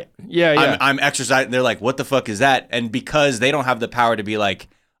privilege. Right. Yeah. I'm exercising. They're like, what the fuck is that? And because they don't have the power to be like,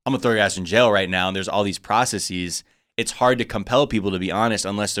 I'm going to throw your ass in jail right now, and there's all these processes, it's hard to compel people to be honest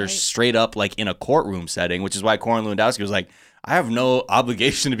unless they're straight up like in a courtroom setting, which is why Corey Lewandowski was like, I have no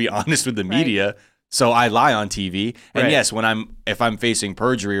obligation to be honest with the media. So I lie on TV. And yes, if I'm facing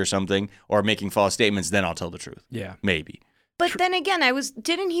perjury or something or making false statements, then I'll tell the truth. Yeah. Maybe. But then again,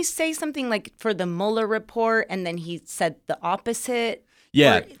 didn't he say something like for the Mueller report and then he said the opposite?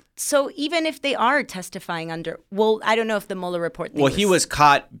 Yeah. So even if they are testifying under, I don't know if the Mueller report thing he was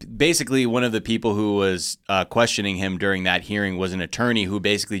caught. Basically, one of the people who was questioning him during that hearing was an attorney who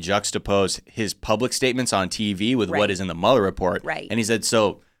basically juxtaposed his public statements on TV with what is in the Mueller report. Right. And he said,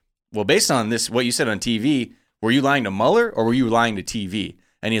 based on this, what you said on TV, were you lying to Mueller or were you lying to TV?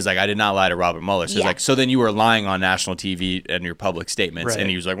 And he's like, I did not lie to Robert Mueller. So he's like, so then you were lying on national TV and your public statements. And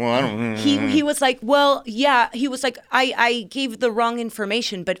he was like, well, I don't. He was like, well, yeah. He was like, I gave the wrong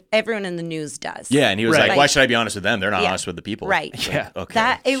information, but everyone in the news does. Yeah, and he was like, why should I be honest with them? They're not honest with the people. Right. Like,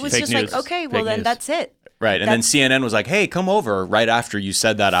 okay. It was Fake just news. like, okay, well then that's it. Right, and then CNN was like, hey, come over right after you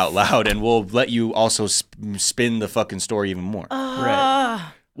said that out loud, and we'll let you also spin the fucking story even more.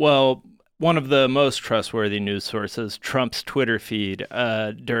 Right. Well, one of the most trustworthy news sources, Trump's Twitter feed,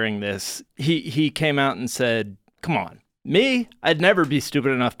 during this, he came out and said, come on, me? I'd never be stupid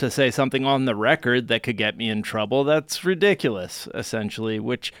enough to say something on the record that could get me in trouble. That's ridiculous, essentially,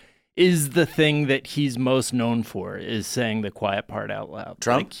 which is the thing that he's most known for, is saying the quiet part out loud.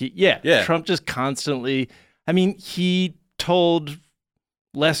 Trump? Yeah. Trump just constantly, he told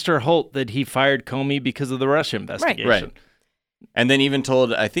Lester Holt that he fired Comey because of the Russia investigation. Right. And then even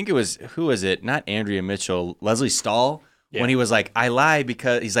told, I think it was, who was it? Not Andrea Mitchell, Leslie Stahl, when he was like, I lie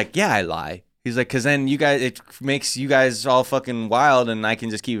because, he's like, yeah, I lie. He's like, because then it makes you guys all fucking wild and I can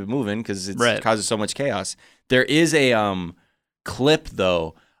just keep it moving because it causes so much chaos. There is a clip,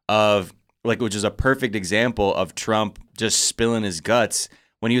 though, of, which is a perfect example of Trump just spilling his guts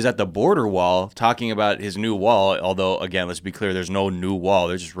when he was at the border wall talking about his new wall, although, again, let's be clear, there's no new wall.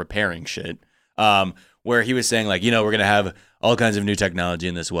 They're just repairing shit. Where he was saying, like, we're going to have all kinds of new technology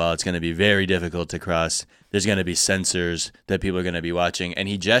in this wall. It's going to be very difficult to cross. There's going to be sensors that people are going to be watching. And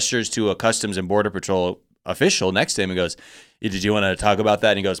he gestures to a Customs and Border Patrol official next to him and goes, did you want to talk about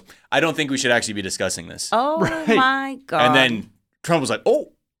that? And he goes, I don't think we should actually be discussing this. Oh, my God. And then Trump was like,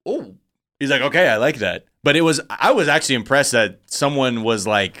 oh. He's like, okay, I like that. But I was actually impressed that someone was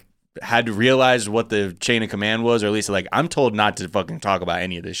like, had to realize what the chain of command was, or at least like, I'm told not to fucking talk about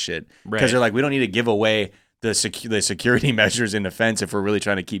any of this shit. Because they're like, we don't need to give away the security measures in defense if we're really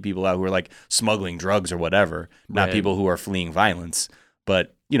trying to keep people out who are like smuggling drugs or whatever, not people who are fleeing violence.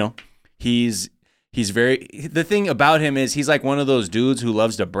 But, he's the thing about him is he's like one of those dudes who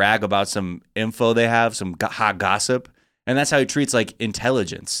loves to brag about some info they have, some hot gossip. And that's how he treats like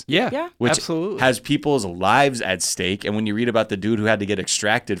intelligence. Yeah, which absolutely. Has people's lives at stake. And when you read about the dude who had to get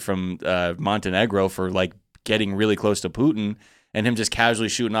extracted from Montenegro for like getting really close to Putin and him just casually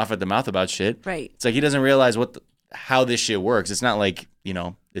shooting off at the mouth about shit. Right. It's like he doesn't realize how this shit works. It's not like,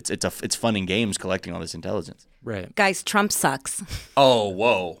 it's fun and games collecting all this intelligence. Right. Guys, Trump sucks. Oh,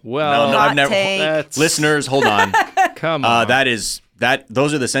 whoa. Well, no, I've never. Listeners, hold on. Come on.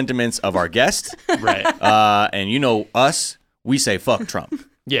 Those are the sentiments of our guest. Right. And us, we say fuck Trump.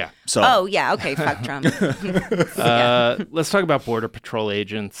 Yeah. So. Oh, yeah. Okay. Fuck Trump. Let's talk about Border Patrol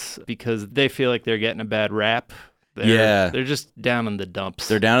agents because they feel like they're getting a bad rap. They're just down in the dumps.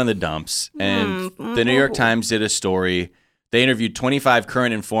 They're down in the dumps. And the New York Times did a story. They interviewed 25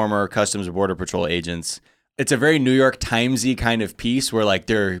 current and former Customs and Border Patrol agents. It's a very New York Timesy kind of piece where like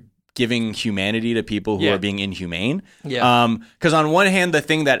they're giving humanity to people who are being inhumane. Yeah. Because on one hand, the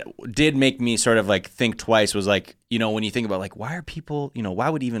thing that did make me sort of like think twice was like, you know, when you think about like, why are people, you know, why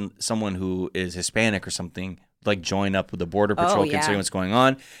would even someone who is Hispanic or something like join up with the Border Patrol considering what's going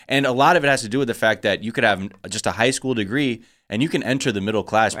on? And a lot of it has to do with the fact that you could have just a high school degree and you can enter the middle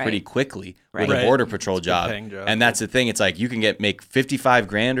class pretty quickly with a Border Patrol job. And that's the thing. It's like you can make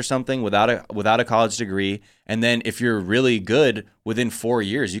 $55,000 or something without a college degree. And then if you're really good, within 4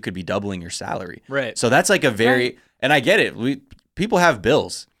 years, you could be doubling your salary. Right. So that's like a very, and I get it. People have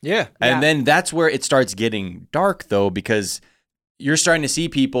bills. Yeah. And then that's where it starts getting dark though, because you're starting to see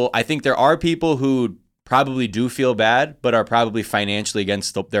people. I think there are people who probably do feel bad, but are probably financially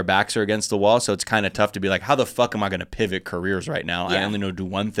their backs are against the wall. So it's kind of tough to be like, how the fuck am I going to pivot careers right now? I only know to do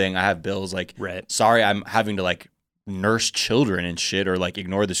one thing. I have bills. Like, sorry, I'm having to like nurse children and shit or like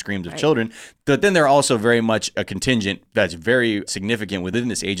ignore the screams of children. But then there are also very much a contingent that's very significant within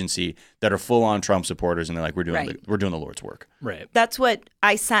this agency that are full on Trump supporters. And they're like, we're doing the Lord's work. Right. That's what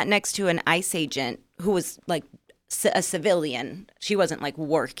I sat next to an ICE agent who was like a civilian. She wasn't like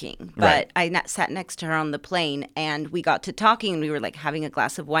working, but I sat next to her on the plane and we got to talking and we were like having a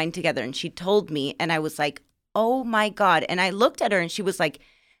glass of wine together and she told me and I was like, oh my God. And I looked at her and she was like,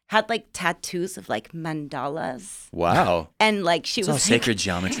 had like tattoos of like mandalas. Wow. And like she was all like, sacred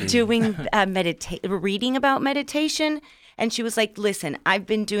geometry. Doing reading about meditation. And she was like, listen, I've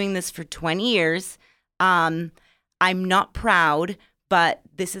been doing this for 20 years. I'm not proud, but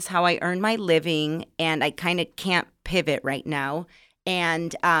this is how I earn my living, and I kind of can't pivot right now.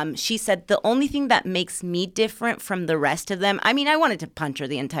 And she said, the only thing that makes me different from the rest of them, I mean, I wanted to punch her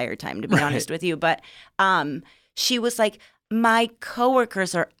the entire time, to be honest with you, but she was like, my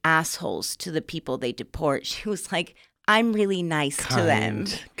coworkers are assholes to the people they deport. She was like, I'm really nice to them.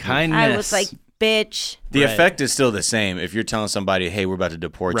 Kindness. I was like, bitch. The effect is still the same. If you're telling somebody, hey, we're about to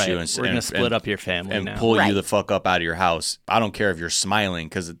deport you and we're going to split up your family and now. pull you the fuck up out of your house, I don't care if you're smiling,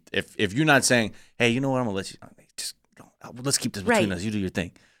 because if you're not saying, hey, you know what, I'm going to let you, just let's keep this between us, you do your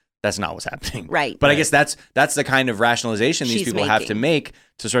thing. That's not what's happening. Right. But I guess that's the kind of rationalization these people have to make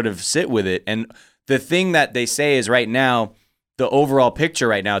to sort of sit with it. And the thing that they say is right now, the overall picture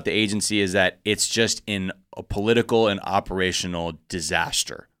right now at the agency is that it's just in a political and operational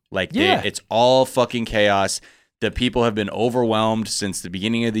disaster. Like, it's all fucking chaos. The people have been overwhelmed since the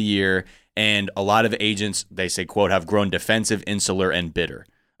beginning of the year, and a lot of agents, they say, quote, have grown defensive, insular, and bitter.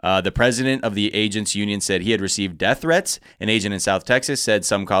 The president of the agents union said he had received death threats. An agent in South Texas said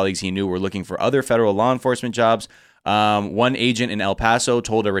some colleagues he knew were looking for other federal law enforcement jobs. One agent in El Paso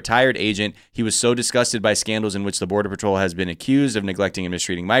told a retired agent he was so disgusted by scandals in which the Border Patrol has been accused of neglecting and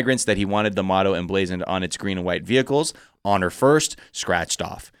mistreating migrants that he wanted the motto emblazoned on its green and white vehicles, honor first, scratched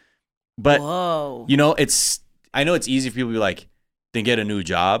off. But, you know, I know it's easy for people to be like, then get a new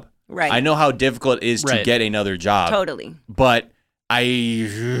job. Right. I know how difficult it is to get another job. Totally. But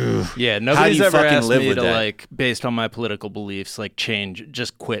nobody's ever asked me to, like, based on my political beliefs, like,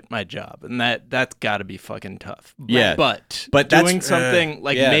 just quit my job. And that's got to be fucking tough. Yeah. But doing something,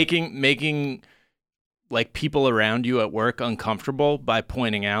 like, making like people around you at work uncomfortable by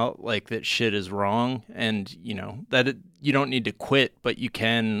pointing out like that shit is wrong, and you know that you don't need to quit, but you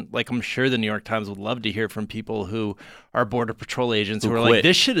can, like, I'm sure the New York Times would love to hear from people who are Border Patrol agents who are like,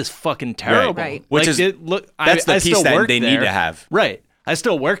 this shit is fucking terrible. Right. Which like, is that's the piece that they need to have. Right. I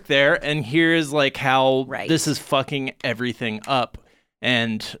still work there, and here's like how this is fucking everything up,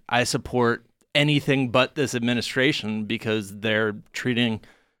 and I support anything but this administration because they're treating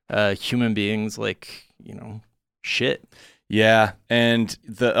human beings like, you know, shit. Yeah. And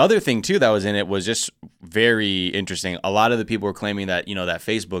the other thing, too, that was in it was just very interesting. A lot of the people were claiming that, you know, that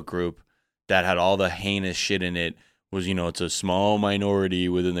Facebook group that had all the heinous shit in it was, you know, it's a small minority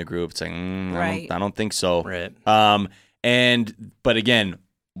within the group. It's like, I don't think so. Right. But again,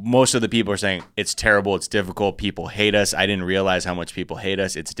 most of the people are saying it's terrible. It's difficult. People hate us. I didn't realize how much people hate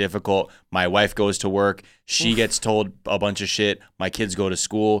us. It's difficult. My wife goes to work. She gets told a bunch of shit. My kids go to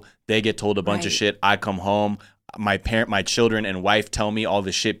school. They get told a bunch of shit. I come home. My children and wife tell me all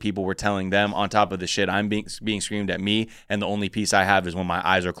the shit people were telling them on top of the shit I'm being screamed at me. And the only peace I have is when my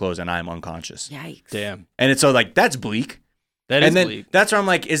eyes are closed and I'm unconscious. Yikes. Damn. And it's so like, that's bleak. That is bleak. That's where I'm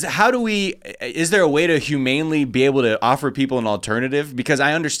like, is there a way to humanely be able to offer people an alternative? Because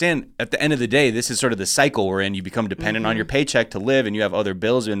I understand at the end of the day, this is sort of the cycle we're in. You become dependent on your paycheck to live, and you have other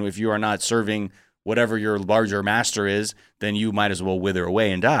bills. And if you are not serving whatever your larger master is, then you might as well wither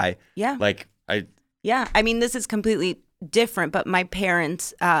away and die. Yeah. Yeah, I mean, this is completely different, but my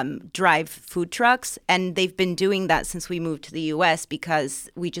parents drive food trucks, and they've been doing that since we moved to the U.S. because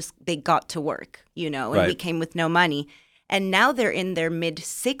they got to work, you know, and we came with no money. And now they're in their mid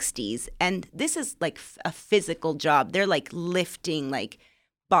 60s. And this is like a physical job. They're like lifting like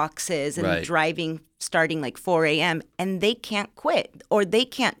boxes and driving starting like 4 a.m. and they can't quit or they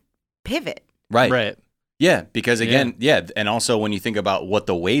can't pivot. Right. Yeah, because again, and also when you think about what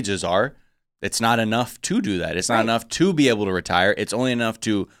the wages are, it's not enough to do that. It's not enough to be able to retire. It's only enough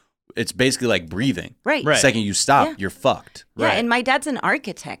to, it's basically like breathing. Right. The second you stop, you're fucked. Yeah, and my dad's an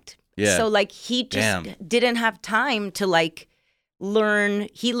architect. Yeah. So like he just didn't have time to like learn.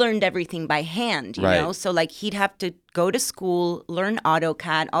 He learned everything by hand, you know? So like he'd have to go to school, learn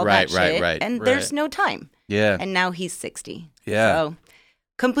AutoCAD, all that shit. And there's no time. Yeah. And now he's 60. Yeah. So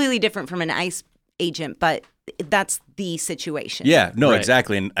completely different from an ICE agent, but that's the situation. Yeah, no,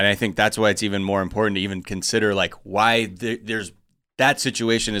 exactly. And I think that's why it's even more important to even consider like why there's that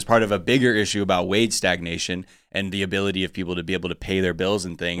situation is part of a bigger issue about wage stagnation and the ability of people to be able to pay their bills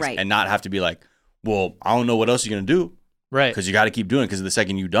and things and not have to be like, well, I don't know what else you're going to do. Right. Because you got to keep doing it because the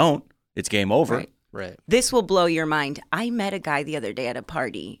second you don't, it's game over. Right. This will blow your mind. I met a guy the other day at a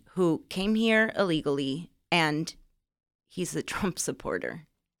party who came here illegally and he's a Trump supporter.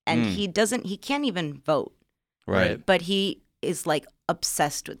 And he can't even vote. Right. But he is like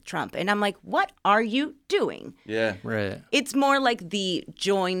obsessed with Trump. And I'm like, what are you doing? Yeah. Right. It's more like the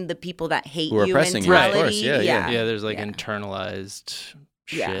join the people that hate Who are you oppressing mentality. you, of course. Yeah, there's like internalized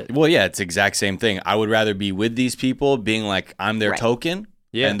shit. Well, yeah, it's the exact same thing. I would rather be with these people being like, I'm their token.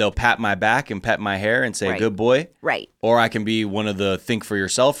 Yeah. And they'll pat my back and pet my hair and say, good boy. Right. Or I can be one of the think for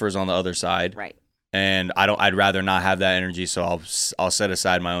yourselfers on the other side. Right. And I'd rather not have that energy, so I'll set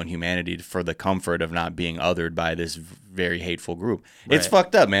aside my own humanity for the comfort of not being othered by this very hateful group. Right. It's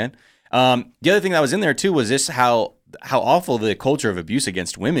fucked up, man. The other thing that was in there too was this how awful the culture of abuse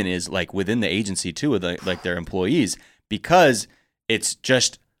against women is, like within the agency too, with like their employees, because it's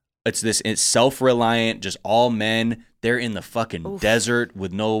self-reliant, just all men. They're in the fucking desert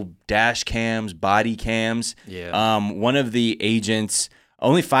with no dash cams, body cams. Yeah. One of the agents.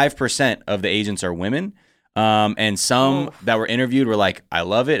 Only 5% of the agents are women, and some that were interviewed were like, I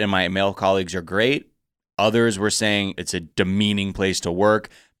love it, and my male colleagues are great. Others were saying it's a demeaning place to work.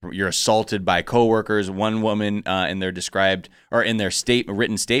 You're assaulted by coworkers. One woman in their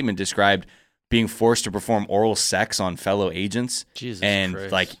written statement described being forced to perform oral sex on fellow agents. Jesus and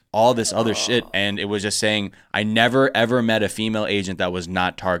Christ. Like all this other shit. And it was just saying, I never, ever met a female agent that was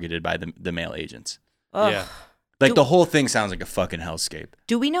not targeted by the male agents. Yeah. Like the whole thing sounds like a fucking hellscape.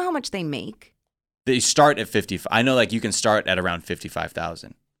 Do we know how much they make? They start at 50. I know, like you can start at around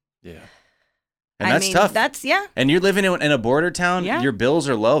 55,000. Yeah, and that's tough. That's And you're living in a border town. Yeah. Your bills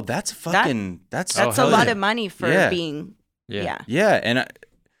are low. That's fucking. That's a lot of money for being. Yeah,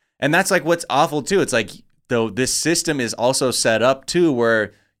 and that's like what's awful too. It's like though this system is also set up too,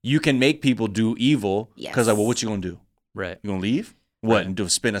 where you can make people do evil because like, well, what you gonna do? Right. You gonna leave? What, and do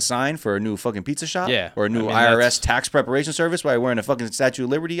spin a sign for a new fucking pizza shop? Yeah. Or a new IRS tax preparation service by wearing a fucking Statue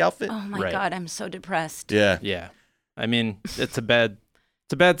of Liberty outfit? Oh my God, I'm so depressed. Yeah. Yeah. I mean, it's a bad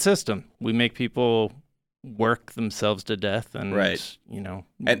system. We make people work themselves to death and you know.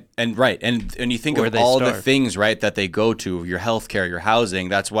 And you think of all the things, right, that they go to, your healthcare, your housing.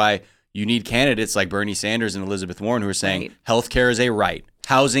 That's why you need candidates like Bernie Sanders and Elizabeth Warren who are saying healthcare is a right.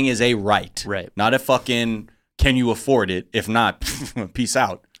 Housing is a right. Right. Not a fucking can you afford it? If not, peace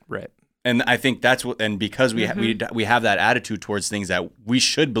out. Right. And I think that's what, and because we have that attitude towards things that we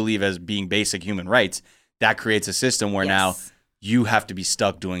should believe as being basic human rights, that creates a system where now you have to be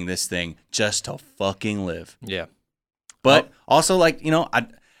stuck doing this thing just to fucking live. Yeah. But also, like, you know,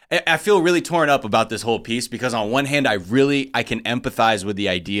 I feel really torn up about this whole piece because on one hand, I can empathize with the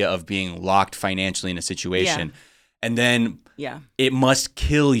idea of being locked financially in a situation, and then it must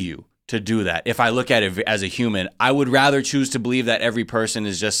kill you to do that. If I look at it as a human, I would rather choose to believe that every person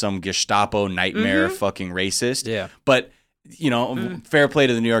is just some Gestapo nightmare fucking racist. Yeah. But, you know, fair play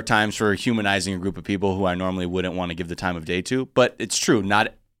to the New York Times for humanizing a group of people who I normally wouldn't want to give the time of day to. But it's true.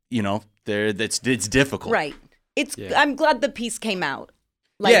 Not, you know, it's difficult. Right. I'm glad the piece came out.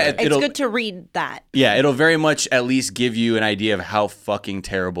 Like, it's good to read that. Yeah, it'll very much at least give you an idea of how fucking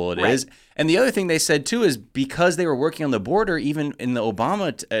terrible it is. And the other thing they said, too, is because they were working on the border, even in the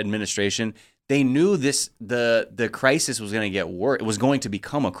Obama administration, they knew the crisis was going to get worse. It was going to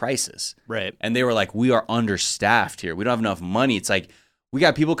become a crisis. Right. And they were like, we are understaffed here. We don't have enough money. It's like, we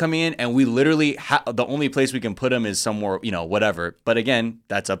got people coming in, and we literally, the only place we can put them is somewhere, you know, whatever. But again,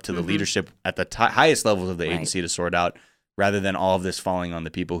 that's up to the leadership at the highest levels of the agency to sort out, rather than all of this falling on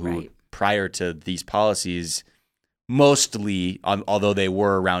the people who, prior to these policies, mostly, although they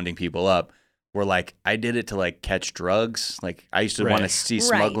were rounding people up, were like, I did it to like catch drugs. Like I used to want to see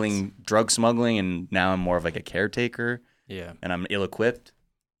drug smuggling, and now I'm more of like a caretaker. Yeah. And I'm ill-equipped.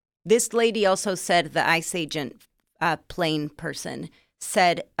 This lady also said, the ICE agent, plain person,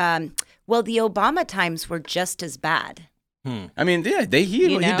 said, well, the Obama times were just as bad. I mean, yeah,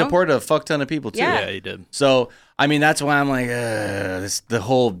 he deported a fuck ton of people too. Yeah. Yeah, he did. So, I mean, that's why I'm like, the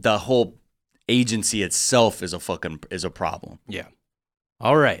whole agency itself is a problem. Yeah.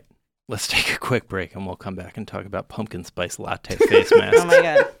 All right. Let's take a quick break and we'll come back and talk about pumpkin spice latte face masks. Oh my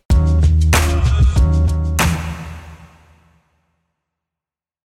God.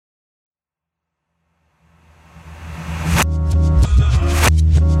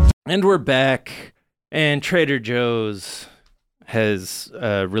 And we're back, and Trader Joe's has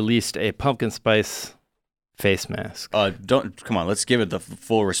released a pumpkin spice face mask. Come on, let's give it the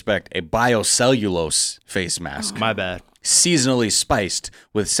full respect. A biocellulose face mask. My bad. Seasonally spiced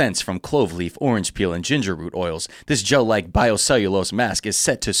with scents from clove leaf, orange peel, and ginger root oils. This gel-like biocellulose mask is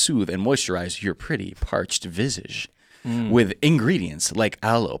set to soothe and moisturize your pretty, parched visage. With ingredients like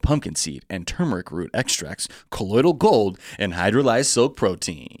aloe, pumpkin seed, and turmeric root extracts, colloidal gold, and hydrolyzed silk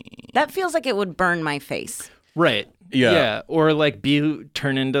protein. That feels like it would burn my face. Right. Yeah. Or like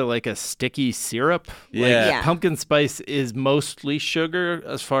turn into like a sticky syrup. Yeah. Like, pumpkin spice is mostly sugar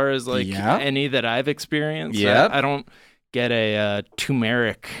as far as like any that I've experienced. Yeah. I don't get a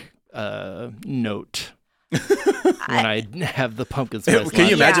turmeric note when I have the pumpkin spice. Can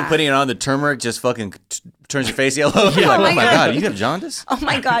you imagine Yeah. putting it on? The turmeric just fucking turns your face yellow? You're like, oh my God, you have jaundice? Oh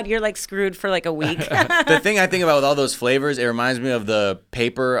my God, you're like screwed for like a week. The thing I think about with all those flavors, it reminds me of the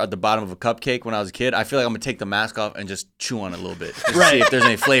paper at the bottom of a cupcake when I was a kid. I feel like I'm going to take the mask off and just chew on it a little bit. Just to see if there's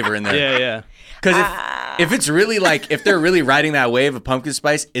any flavor in there. Yeah. Because if it's really like, if they're really riding that wave of pumpkin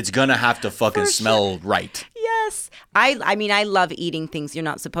spice, it's going to have to fucking smell right. Yes. I mean, I love eating things you're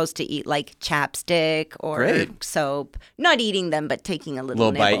not supposed to eat, like chapstick or soap. Not eating them, but taking a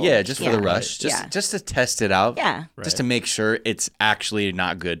little bite. nibble. Yeah, just for the rush. Just to test it out. Yeah. Just to make sure it's actually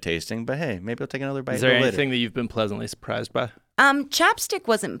not good tasting. But hey, maybe I'll take another bite. Is there later. anything that you've been pleasantly surprised by? Chapstick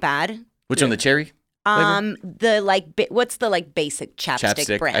wasn't bad. Which one, the cherry? Flavor? What's the basic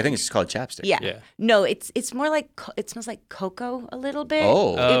chapstick brand? I think it's just called chapstick. Yeah. No, it's more like it smells like cocoa a little bit.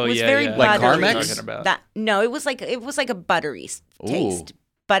 Oh. It was very buttery. Like Carmex? No, it was like a buttery taste.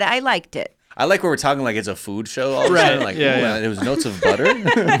 But I liked it. I like where we're talking like it's a food show all of a sudden. Like, there was notes of butter.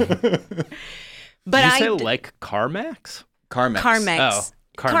 But Did you say like Carmex? Carmex. Carmex. Oh.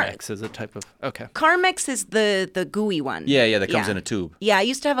 Carmex is a type of Carmex is the gooey one. Yeah, that comes in a tube. Yeah, I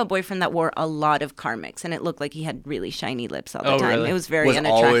used to have a boyfriend that wore a lot of Carmex, and it looked like he had really shiny lips all the time. Really? It was very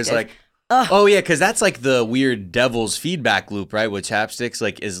unattractive. Always like, oh yeah, because that's like the weird devil's feedback loop, right? With chapsticks,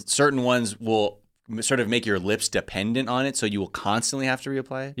 like is certain ones will sort of make your lips dependent on it, so you will constantly have to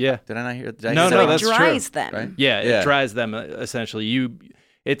reapply it. Yeah. Did I not hear? No, that's true. It dries them. Right? Yeah, it dries them essentially.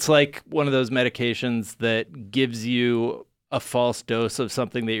 It's like one of those medications that gives you a false dose of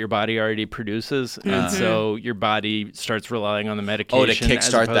something that your body already produces, and so your body starts relying on the medication. To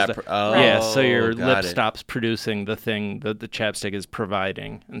kickstart that. So your lip it. stops producing the thing that the chapstick is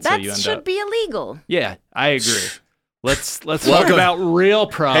providing, and so That you end should up. be illegal. Yeah, I agree. Let's talk about real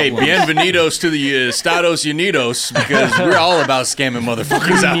problems. Hey, bienvenidos to the Estados Unidos, because we're all about scamming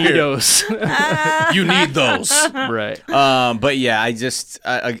motherfuckers out here. You need those. Right. But yeah,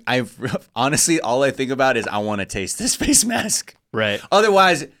 I honestly, all I think about is I want to taste this face mask. Right.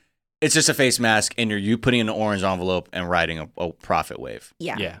 Otherwise, it's just a face mask, and you putting in an orange envelope and riding a profit wave.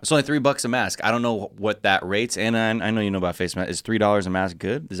 Yeah. It's only $3 a mask. I don't know what that rates, and I know you know about face mask. Is $3 a mask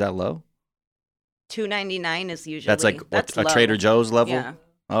good? Is that low? $2.99 is usually. That's like a low. Trader Joe's level? Yeah.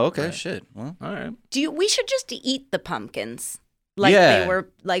 Oh, okay. Right. Shit. Well, All right. We should just eat the pumpkins they were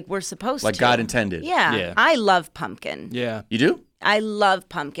we're supposed to. like God intended. Yeah. I love pumpkin. Yeah. You do? I love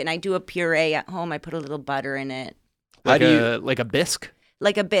pumpkin. I do a puree at home. I put a little butter in it. Like a bisque?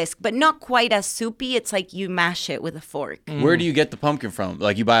 Like a bisque, but not quite as soupy. It's like you mash it with a fork. Where do you get the pumpkin from?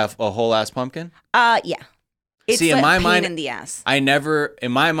 Like you buy a whole ass pumpkin? Yeah. It's See, in a my pain mind, in the ass.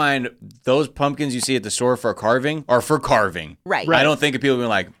 in my mind, those pumpkins you see at the store for carving are for carving. Right. I don't think of people being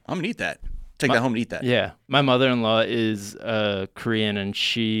like, I'm going to eat that. Take that home and eat that. Yeah. My mother-in-law is Korean, and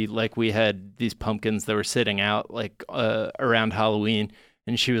we had these pumpkins that were sitting out around Halloween,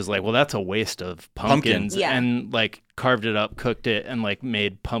 and she was like, well, that's a waste of pumpkins. Yeah. And carved it up, cooked it, and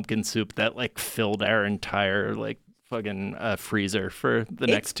made pumpkin soup that filled our entire fucking freezer for the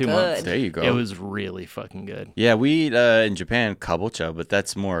next 2 months. There you go. It was really fucking good. Yeah, we eat in Japan kabocha, but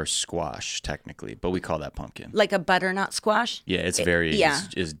that's more squash technically, but we call that pumpkin. Like a butternut squash? Yeah, it's very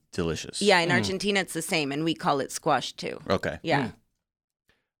is delicious. Yeah, in Argentina it's the same, and we call it squash too. Okay. Yeah.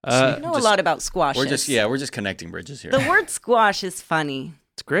 So you know a lot about squashes. We're just connecting bridges here. The word squash is funny.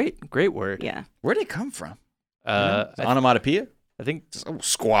 It's great. Great word. Yeah. Where'd it come from? Onomatopoeia? I think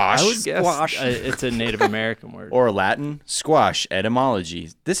squash. I would guess it's a Native American word. Or Latin. Squash. Etymology.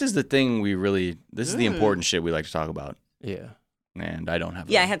 This is the thing this is the important shit we like to talk about. Yeah. And I don't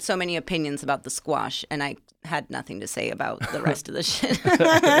have I had so many opinions about the squash, and I had nothing to say about the rest of the shit.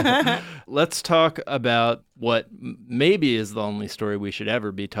 Let's talk about what maybe is the only story we should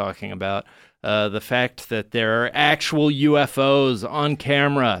ever be talking about. The fact that there are actual UFOs on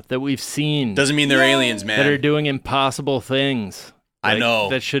camera that we've seen. Doesn't mean they're aliens, man. That are doing impossible things. I know.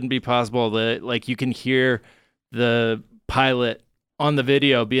 That shouldn't be possible. Like you can hear the pilot on the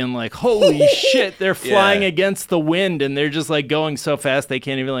video being like, holy shit, they're flying against the wind and they're just like going so fast they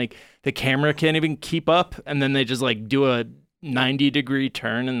can't even the camera can't even keep up. And then they just like do a 90-degree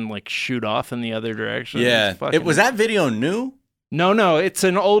turn and like shoot off in the other direction. Yeah. Was that video new? No, it's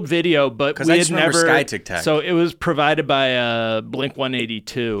an old video, but we had never. Sky Tic Tac. So it was provided by Blink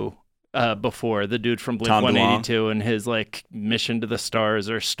 182 before, the dude from Blink 182 and his like Mission to the Stars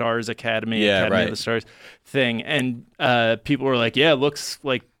or Stars Academy of the Stars thing, and people were like, "Yeah, it looks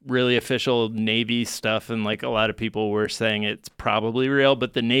like really official Navy stuff," and like a lot of people were saying it's probably real,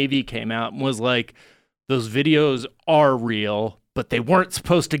 but the Navy came out and was like, "Those videos are real." But they weren't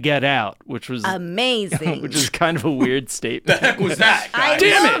supposed to get out, which was amazing. Which is kind of a weird statement. The heck was that, guys?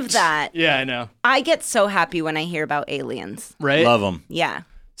 I love that. Yeah, I know. I get so happy when I hear about aliens. Right? Love them. Yeah.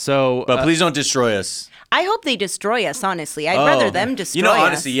 So, but please don't destroy us. I hope they destroy us. Honestly, I'd rather them destroy us.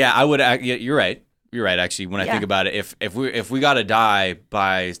 Honestly, yeah, I would. You're right. You're right. Actually, when I think about it, if we gotta die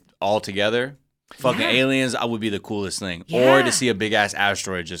by all together. Fucking aliens, I would be the coolest thing. Yeah. Or to see a big ass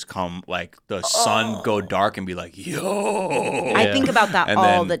asteroid just come, like the sun go dark and be like, yo. I think about that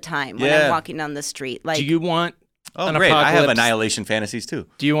all the time when I'm walking down the street. Like, do you want an great. apocalypse? I have annihilation fantasies too.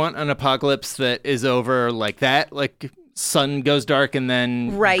 Do you want an apocalypse that is over like that? Like sun goes dark and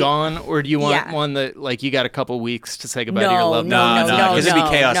then gone? Or do you want one that like you got a couple weeks to say goodbye to your loved ones? No, because it'd be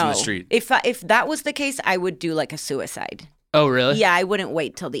chaos in the street. If that was the case, I would do like a suicide. Oh, really? Yeah, I wouldn't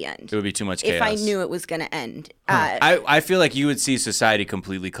wait till the end. It would be too much chaos. If I knew it was going to end. I feel like you would see society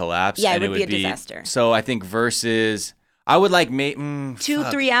completely collapse. Yeah, it would be a disaster. So I think versus, I would like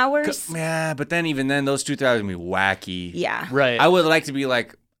 2-3 hours. Yeah, but then even then, those 2-3 hours would be wacky. Yeah. Right. I would like to be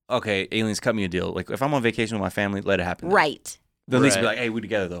like, okay, aliens, cut me a deal. Like if I'm on vacation with my family, let it happen. Right. Then at least be like, hey, we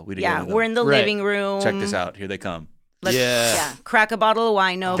together though. We're in the living room. Check this out. Here they come. Let's crack a bottle of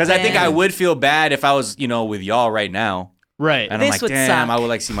wine open. Because I think I would feel bad if I was, with y'all right now. Right. And I'm like, damn, I would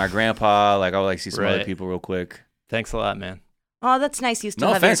like to see my grandpa. Like, I would like to see some other people real quick. Thanks a lot, man. Oh, that's nice. You still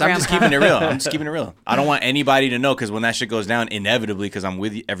no have offense. your I'm just keeping it real. I don't want anybody to know because when that shit goes down, inevitably, because I'm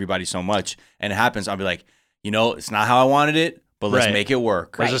with everybody so much, and it happens, I'll be like, it's not how I wanted it, but let's make it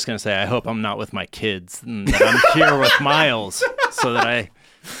work. I was just going to say, I hope I'm not with my kids and that I'm here with Miles so that I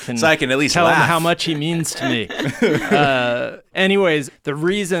can at least tell laugh. him how much he means to me. Anyways, the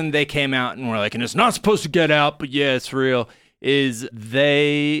reason they came out and were like, and it's not supposed to get out, but yeah, it's real, is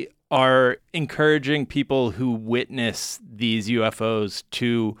they are encouraging people who witness these UFOs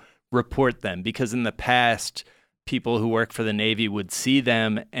to report them, because in the past, people who work for the Navy would see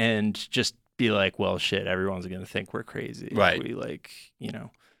them and just be like, well, shit, everyone's going to think we're crazy. Right. If we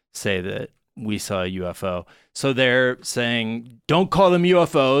say that we saw a UFO. So they're saying, don't call them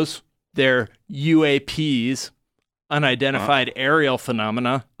UFOs. They're UAPs, unidentified aerial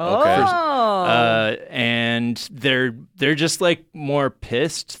phenomena. Oh. And they're just like more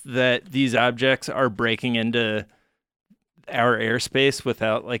pissed that these objects are breaking into our airspace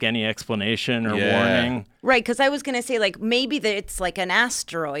without like any explanation or warning. Right, because I was going to say like maybe that it's like an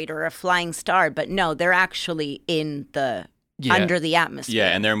asteroid or a flying star, but no, they're actually in the under the atmosphere. Yeah,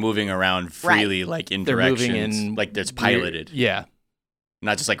 and they're moving around freely, like in directions, like it's piloted. Yeah.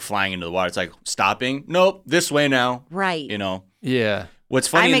 Not just like flying into the water. It's like stopping. Nope, this way now. Right. Yeah. What's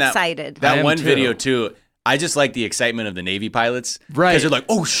funny? I'm excited. That one video too. I just like the excitement of the Navy pilots. Right. Because they're like,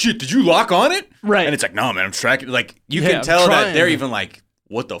 oh shit, did you lock on it? Right. And it's like, no man, I'm tracking. Like you can tell that they're even like,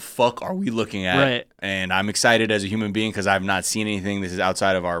 what the fuck are we looking at? Right. And I'm excited as a human being because I've not seen anything. This is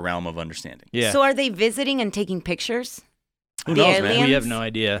outside of our realm of understanding. Yeah. So are they visiting and taking pictures? Who knows, man? We have no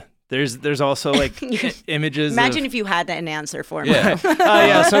idea. There's also like images. Imagine if you had an answer for me.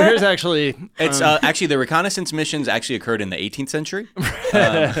 Yeah. So here's actually. It's actually the reconnaissance missions actually occurred in the 18th century.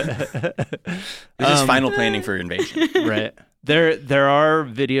 This is final planning for invasion. Right. There are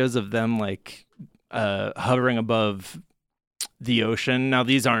videos of them like hovering above the ocean. Now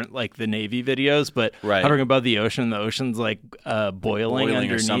these aren't like the Navy videos, but hovering above the ocean. The ocean's like boiling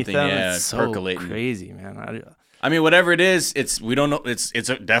underneath or something. them. Yeah, it's so percolating. Crazy, man. I mean, whatever it is, we don't know. It's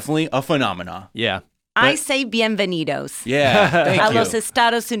definitely a phenomena. Yeah. I say bienvenidos. Yeah, thank A you. los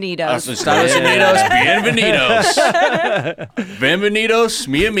Estados Unidos. A los Estados Unidos, bienvenidos. Bienvenidos,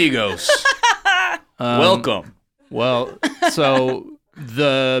 mi amigos. Welcome. Well, so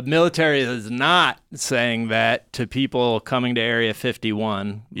the military is not saying that to people coming to Area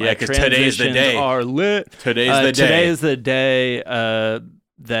 51. Yeah, because today's the day. Are lit. Today's the day. Today is the day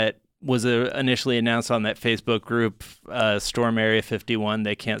that was initially announced on that Facebook group, Storm Area 51,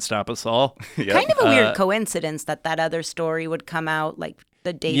 They Can't Stop Us All. Yep. Kind of a weird coincidence that other story would come out like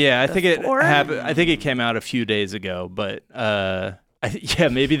the day Yeah, I before. think it happened. I think it came out a few days ago, but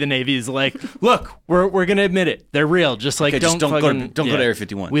maybe the Navy's like, look, we're gonna admit it. They're real. Just like don't go to Area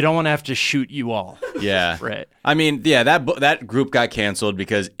 51. We don't want to have to shoot you all. Yeah. Right. I mean, yeah, that group got canceled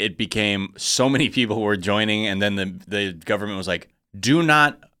because it became so many people who were joining, and then the government was like, do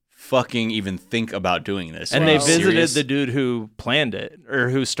not fucking even think about doing this. And they visited the dude who planned it or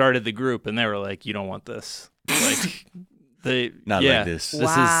who started the group, and they were like, you don't want this. Like like this.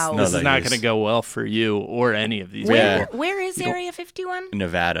 Wow. This is not going to go well for you or any of these people. Where is Area 51?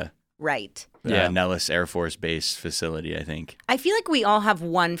 Nevada. Right. Yeah. Nellis Air Force Base facility, I think. I feel like we all have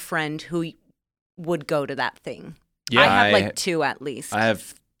one friend who would go to that thing. Yeah. I have like two at least. I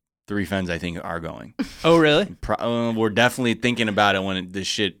have 3 friends I think are going. Oh, really? We're definitely thinking about it when this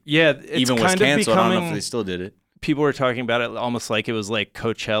shit it's even was kind of canceled. I don't know becoming, if they still did it. people were talking about it almost like it was like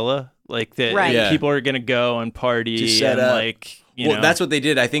Coachella. Like that Right. Yeah. people are going to go and party Just set and up. like, you Well, know. that's what they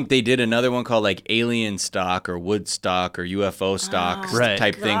did. I think they did another one called like Alien Stock or Woodstock or UFO Stock Right.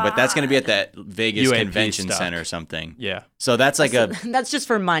 type thing. But that's going to be at that Vegas UAP Convention stock. Center or something. Yeah. So that's like That's just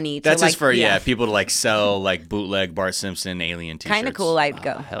for money. that's just for yeah. people to like sell like bootleg Bart Simpson Alien t-shirts. Kind of cool. I'd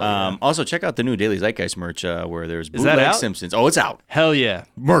go. Hell yeah. Also, check out the new Daily Zeitgeist merch where there's that bootleg out? Simpsons. Oh, it's out. Hell yeah.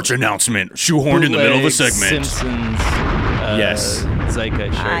 Merch announcement. Shoehorned in the middle of a Bootleg segment. Simpsons. Yes.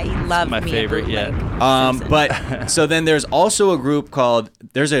 Zeitgeist shirt. I love my me a favorite bootleg. yet. Simpson. But so then there's also a group called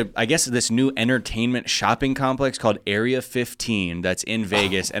I guess this new entertainment shopping complex called Area 15 that's in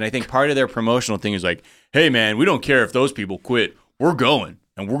Vegas. And I think part of their promotional thing is like, hey man, we don't care if those people quit. We're going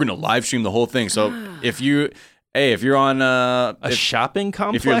and we're going to live stream the whole thing. So if you're on A shopping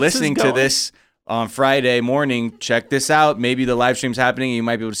complex. if you're listening is to going? this on Friday morning, check this out. Maybe the live stream's happening. You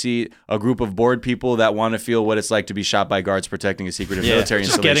might be able to see a group of bored people that want to feel what it's like to be shot by guards protecting a secretive military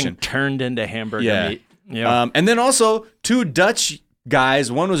just installation. getting turned into hamburger meat. Yeah. And then also 2 Dutch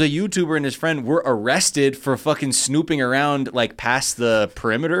guys, one was a YouTuber and his friend, were arrested for fucking snooping around like past the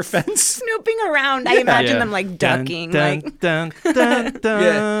perimeter fence. Snooping around. I imagine them like ducking. like Dun, dun,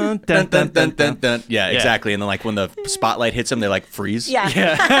 dun, dun, dun, dun, dun, dun. Yeah, exactly. And then like when the spotlight hits them, they like freeze.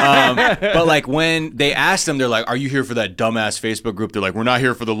 Yeah. But like when they asked them, they're like, "Are you here for that dumbass Facebook group?" They're like, "We're not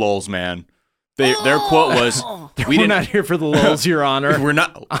here for the lulz, man." Their quote was, We're not here for the lulz, Your Honor. We're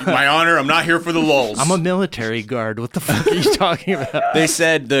not, my honor, I'm not here for the lulz. I'm a military guard. What the fuck are you talking about? They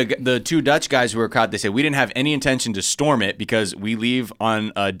said the 2 Dutch guys who were caught, they said, we didn't have any intention to storm it because we leave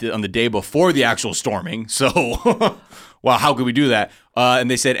on the day before the actual storming. So, wow, how could we do that? And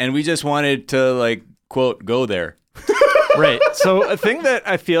they said, and we just wanted to, like, quote, go there. Right. So a thing that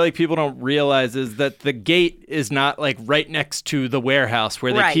I feel like people don't realize is that the gate is not like right next to the warehouse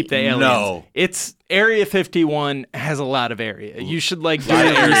where they Right. keep the aliens. No. It's Area 51 has a lot of area. You should like do Lot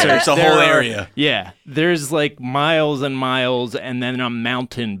of your area. research. It's a There whole are- area. Yeah. There's like miles and miles and then a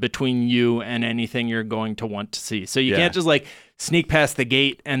mountain between you and anything you're going to want to see. So you Yeah. can't just like sneak past the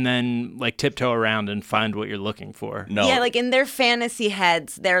gate and then like tiptoe around and find what you're looking for. No. Yeah, like in their fantasy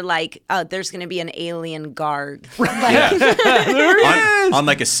heads, they're like, oh, there's going to be an alien guard. on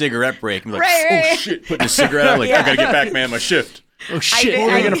like a cigarette break. I'm like, Right, oh right. shit, putting a cigarette out. I'm like, I gotta get back, man, my shift. Oh shit,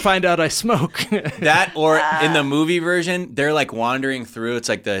 we're going to find out I smoke. That or in the movie version, they're like wandering through. It's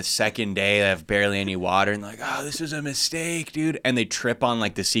like the second day, they have barely any water, and like, oh, this is a mistake, dude. And they trip on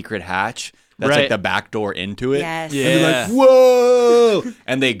like the secret hatch. That's Right. like the back door into it. Yes. Yeah. And they're like, whoa!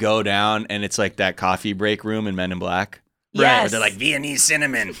 And they go down, and it's like that coffee break room in Men in Black. Where Yes. they're like Viennese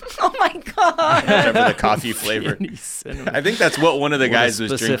cinnamon, Oh my God. whatever the coffee flavor. I think that's what one of the guys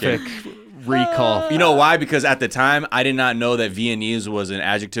was drinking. Recall. You know why? Because at the time, I did not know that Viennese was an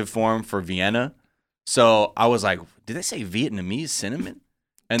adjective form for Vienna. So I was like, did they say Vietnamese cinnamon?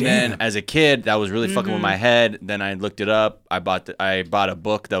 And then as a kid, that was really fucking with my head. Then I looked it up. I bought a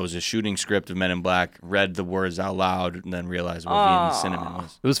book that was a shooting script of Men in Black, read the words out loud, and then realized what Vietnamese cinnamon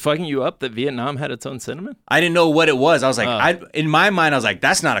was. It was fucking you up that Vietnam had its own cinnamon? I didn't know what it was. I was like, in my mind, I was like,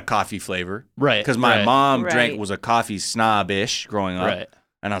 that's not a coffee flavor. Right. Because my right. mom Right. was a coffee snob-ish growing up. Right.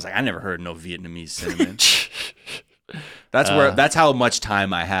 And I was like, I never heard no Vietnamese cinnamon. That's how much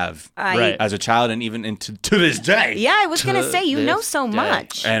time I have Right. as a child and even to this day. Yeah, I was going to To say, you know this so day.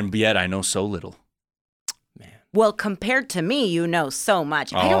 much. And yet I know so little. Well, compared to me, you know so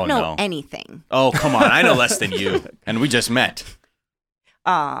much. I don't know anything. Oh, come on. I know less than you. And we just met.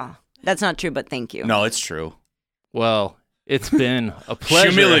 That's not true, but thank you. No, it's true. Well, it's been a pleasure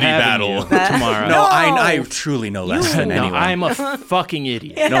Humility having battle. you tomorrow. No, I truly know less than anyone. No, I'm a fucking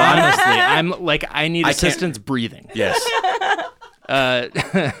idiot. No, honestly, I need assistance breathing. Yes.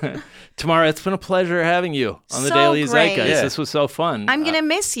 Tamara, it's been a pleasure having you on the So Daily great. Zeitgeist. Yeah. This was so fun. I'm going to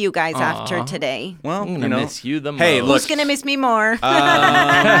miss you guys after today. Well, I'm going to miss you the most. Hey, look. Who's going to miss me more?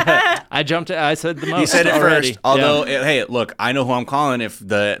 I said the most. He said it already. first. Although, hey, look, I know who I'm calling if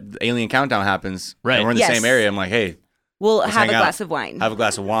the alien countdown happens. Right. And we're in the same area. I'm like, hey. We'll let's have a hang out. glass of wine. Have a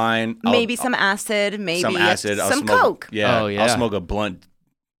glass of wine. Maybe some acid. Maybe some acid. I'll some smoke, Coke. Yeah. Oh, yeah. I'll smoke a blunt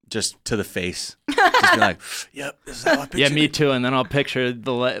just to the face. Just be like, yep, this is how I picture Yeah, me it. too. And then I'll picture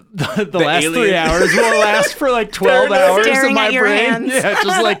the last alien. 3 hours will last for like 12 hours in Staring my at your brain. hands. Yeah,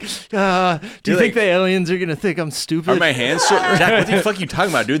 just like, do you think the aliens are going to think I'm stupid? Are my hands so... Jack, what the fuck are you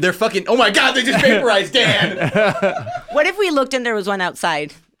talking about, dude? They're fucking... Oh my God, they just vaporized Dan! What if we looked and there was one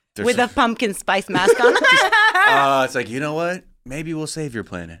outside with a pumpkin spice mask on? It's like, you know what? Maybe we'll save your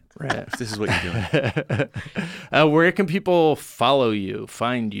planet. Right. If this is what you're doing. Where can people follow you,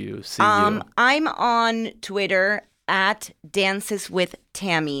 find you, see you? I'm on Twitter at Dances with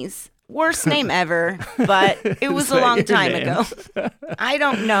Tammys. Worst name ever, but it was a that long your time name? ago. I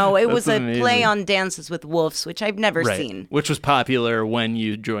don't know. It was a amazing. play on Dances with Wolves, which I've never Right. seen. Which was popular when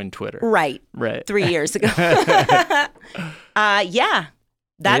you joined Twitter. Right. Right. 3 years ago. Yeah.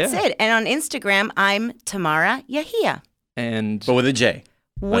 That's it. And on Instagram, I'm Tamara Yahia. And But with a J.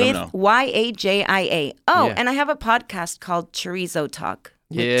 With Yajia. Oh, Yeah. and I have a podcast called Chorizo Talk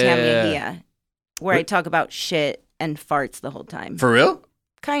with Yeah. Tam Yahia, where I talk about shit and farts the whole time. For real?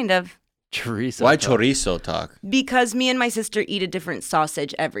 Kind of. chorizo. Why talk. chorizo talk? Because me and my sister eat a different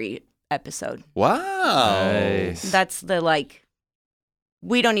sausage every episode. Wow. Nice. That's the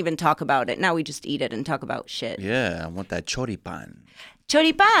we don't even talk about it. Now we just eat it and talk about shit. Yeah, I want that choripan.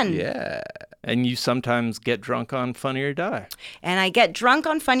 Choripan. Yeah. And you sometimes get drunk on Funny or Die. And I get drunk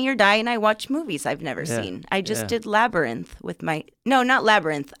on Funny or Die and I watch movies I've never seen. I just did Labyrinth with not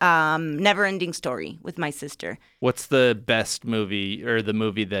Labyrinth, Never Ending Story with my sister. What's the best movie or the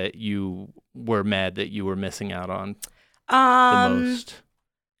movie that you were mad that you were missing out on the most?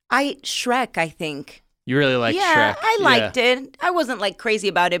 Shrek, I think. You really like Shrek? Yeah, I liked it. I wasn't crazy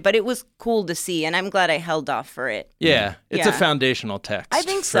about it, but it was cool to see, and I'm glad I held off for it. Yeah, it's a Yeah. foundational text. I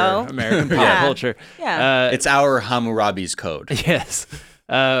think for so. American pop Yeah. culture. Yeah. It's our Hammurabi's code. Yes.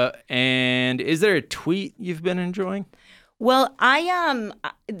 And is there a tweet you've been enjoying? Well,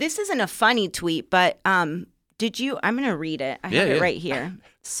 this isn't a funny tweet, but did you? I'm gonna read it. I have it right here.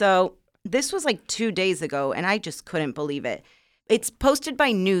 So this was 2 days ago, and I just couldn't believe it. It's posted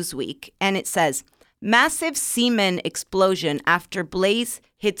by Newsweek, and it says, "Massive semen explosion after blaze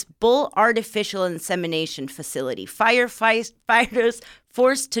hits Bull Artificial Insemination Facility. Firefighters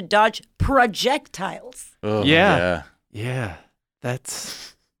forced to dodge projectiles." Oh, Yeah. Yeah.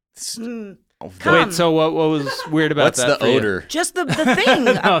 That's... Come. Wait, so what was weird about What's that the for you? odor? Just the thing.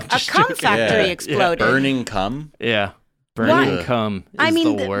 A just cum joking. factory Yeah. exploded. Burning cum? Yeah. Burning What? cum is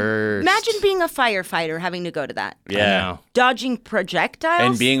the worst. Imagine being a firefighter having to go to that. I Yeah. know. Dodging projectiles.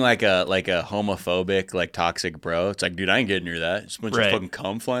 And being like a homophobic, toxic bro. It's like, dude, I ain't getting near that. Just a bunch Right. of fucking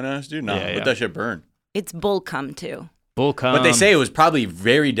cum flying at us, dude. No, Yeah, let yeah. that shit burn. It's bull cum too. Bull cum. But they say it was probably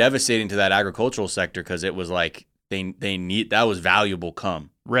very devastating to that agricultural sector because it was like they need that was valuable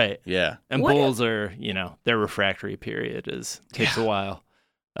cum. Right. Yeah. And What- bulls are, their refractory period takes a while.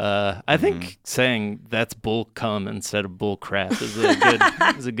 I think saying that's bull cum instead of bull crap is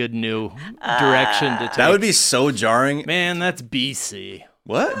a good new direction to take. That would be so jarring. Man, that's BC.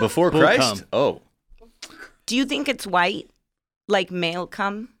 What? Before Bull Christ? cum. Oh. Do you think it's white, like male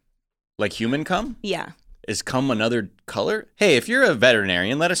cum? Like human cum? Yeah. Is cum another color? Hey, if you're a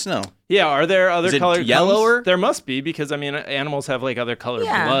veterinarian, let us know. Yeah, are there other Is it colored yellower? cums? There must be because animals have other colored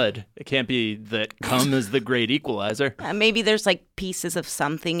Yeah. blood. It can't be that cum is the great equalizer. Maybe there's pieces of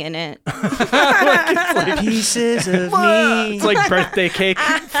something in it. Pieces of me. It's like birthday cake,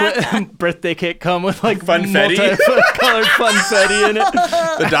 birthday cake cum with Funfetti? multicolored funfetti in it.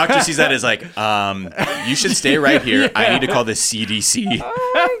 The doctor sees that as you should stay right here. I need to call the CDC.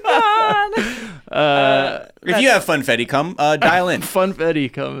 Oh my god. If you have funfetti cum, dial in.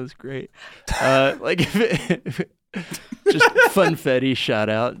 Funfetti cum is great. Just funfetti shot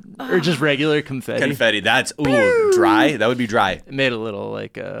out, or just regular confetti. Confetti. That's dry. That would be dry. It made a little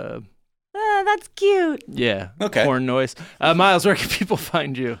That's cute. Okay. horn noise. Miles, where can people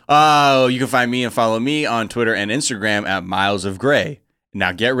find you? You can find me and follow me on Twitter and Instagram at Miles of Gray.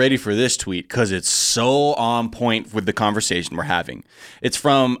 Now get ready for this tweet because it's so on point with the conversation we're having. It's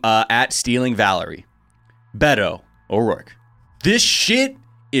from at Stealing Valerie. Beto O'Rourke. This shit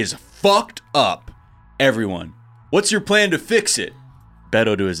is fucked up. Everyone, what's your plan to fix it?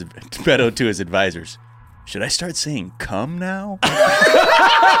 Beto to his advisors. Should I start saying come now? Should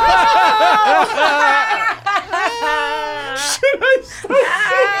I start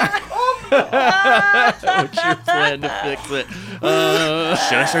saying What's your plan to fix it?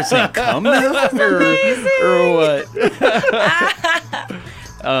 should I start saying come now? or what?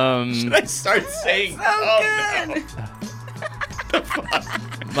 Should I start saying come now?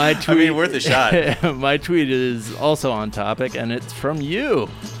 My tweet, I mean, worth a shot. My tweet is also on topic, and it's from you,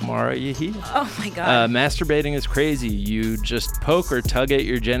 Mara Yahi. Oh my God. Masturbating is crazy. You just poke or tug at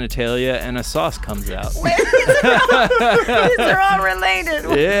your genitalia, and a sauce comes out. These are all related.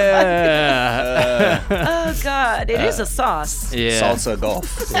 Yeah. Oh God, it is a sauce. Yeah. Salsa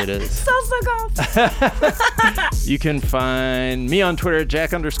golf. It is. Salsa golf. You can find me on Twitter at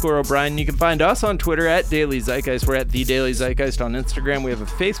Jack_O'Brien. You can find us on Twitter at Daily Zeitgeist. We're at The Daily Zeitgeist on Instagram. We have a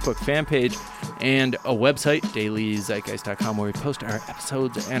Facebook fan page and a website, dailyzeitgeist.com, where we post our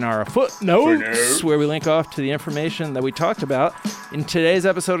episodes and our footnotes, where we link off to the information that we talked about in today's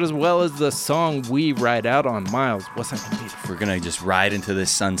episode, as well as the song we ride out on. Miles, what's that going to be? We're going to just ride into this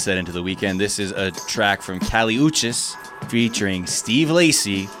sunset, into the weekend. This is a track from Kali Uchis featuring Steve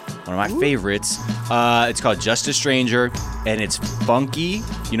Lacy, one of my favorites. It's called Just a Stranger, and it's funky,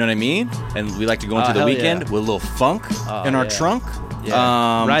 you know what I mean? And we like to go into the weekend with a little funk in our trunk.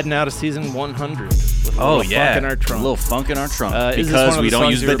 Yeah. Riding out of season 100 with a little funk in our trunk. A little funk in our trunk because we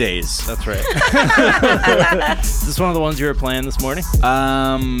don't use bidets. That's right. Is this one of the ones you were playing this morning?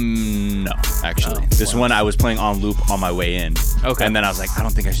 No, actually. This one I was playing on loop on my way in. Okay. And then I was like, I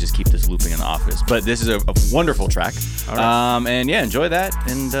don't think I should just keep this looping in the office. But this is a wonderful track. All right. And yeah, enjoy that.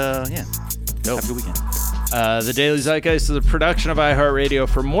 And yeah, have a good weekend. The Daily Zeitgeist is a production of iHeartRadio.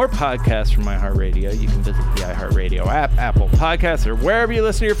 For more podcasts from iHeartRadio, you can visit the iHeartRadio app, Apple Podcasts, or wherever you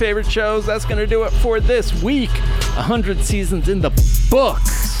listen to your favorite shows. That's going to do it for this week. 100 seasons in the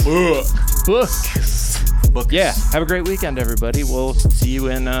books. Books. Yeah, have a great weekend, everybody. We'll see you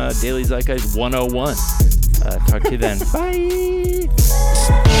in Daily Zeitgeist 101. Talk to you then. Bye.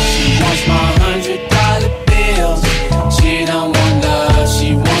 She wants my $100 bills. She don't want love.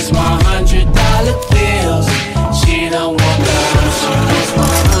 She wants my $100 bills. She don't want love. She wants my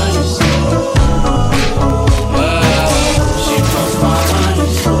hundreds. She wants my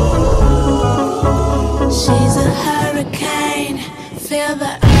hundreds. She's a hurricane. Feel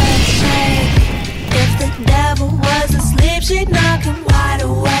the earth shake. If the devil was asleep, she'd knock him wide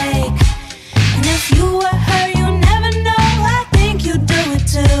awake. And if you were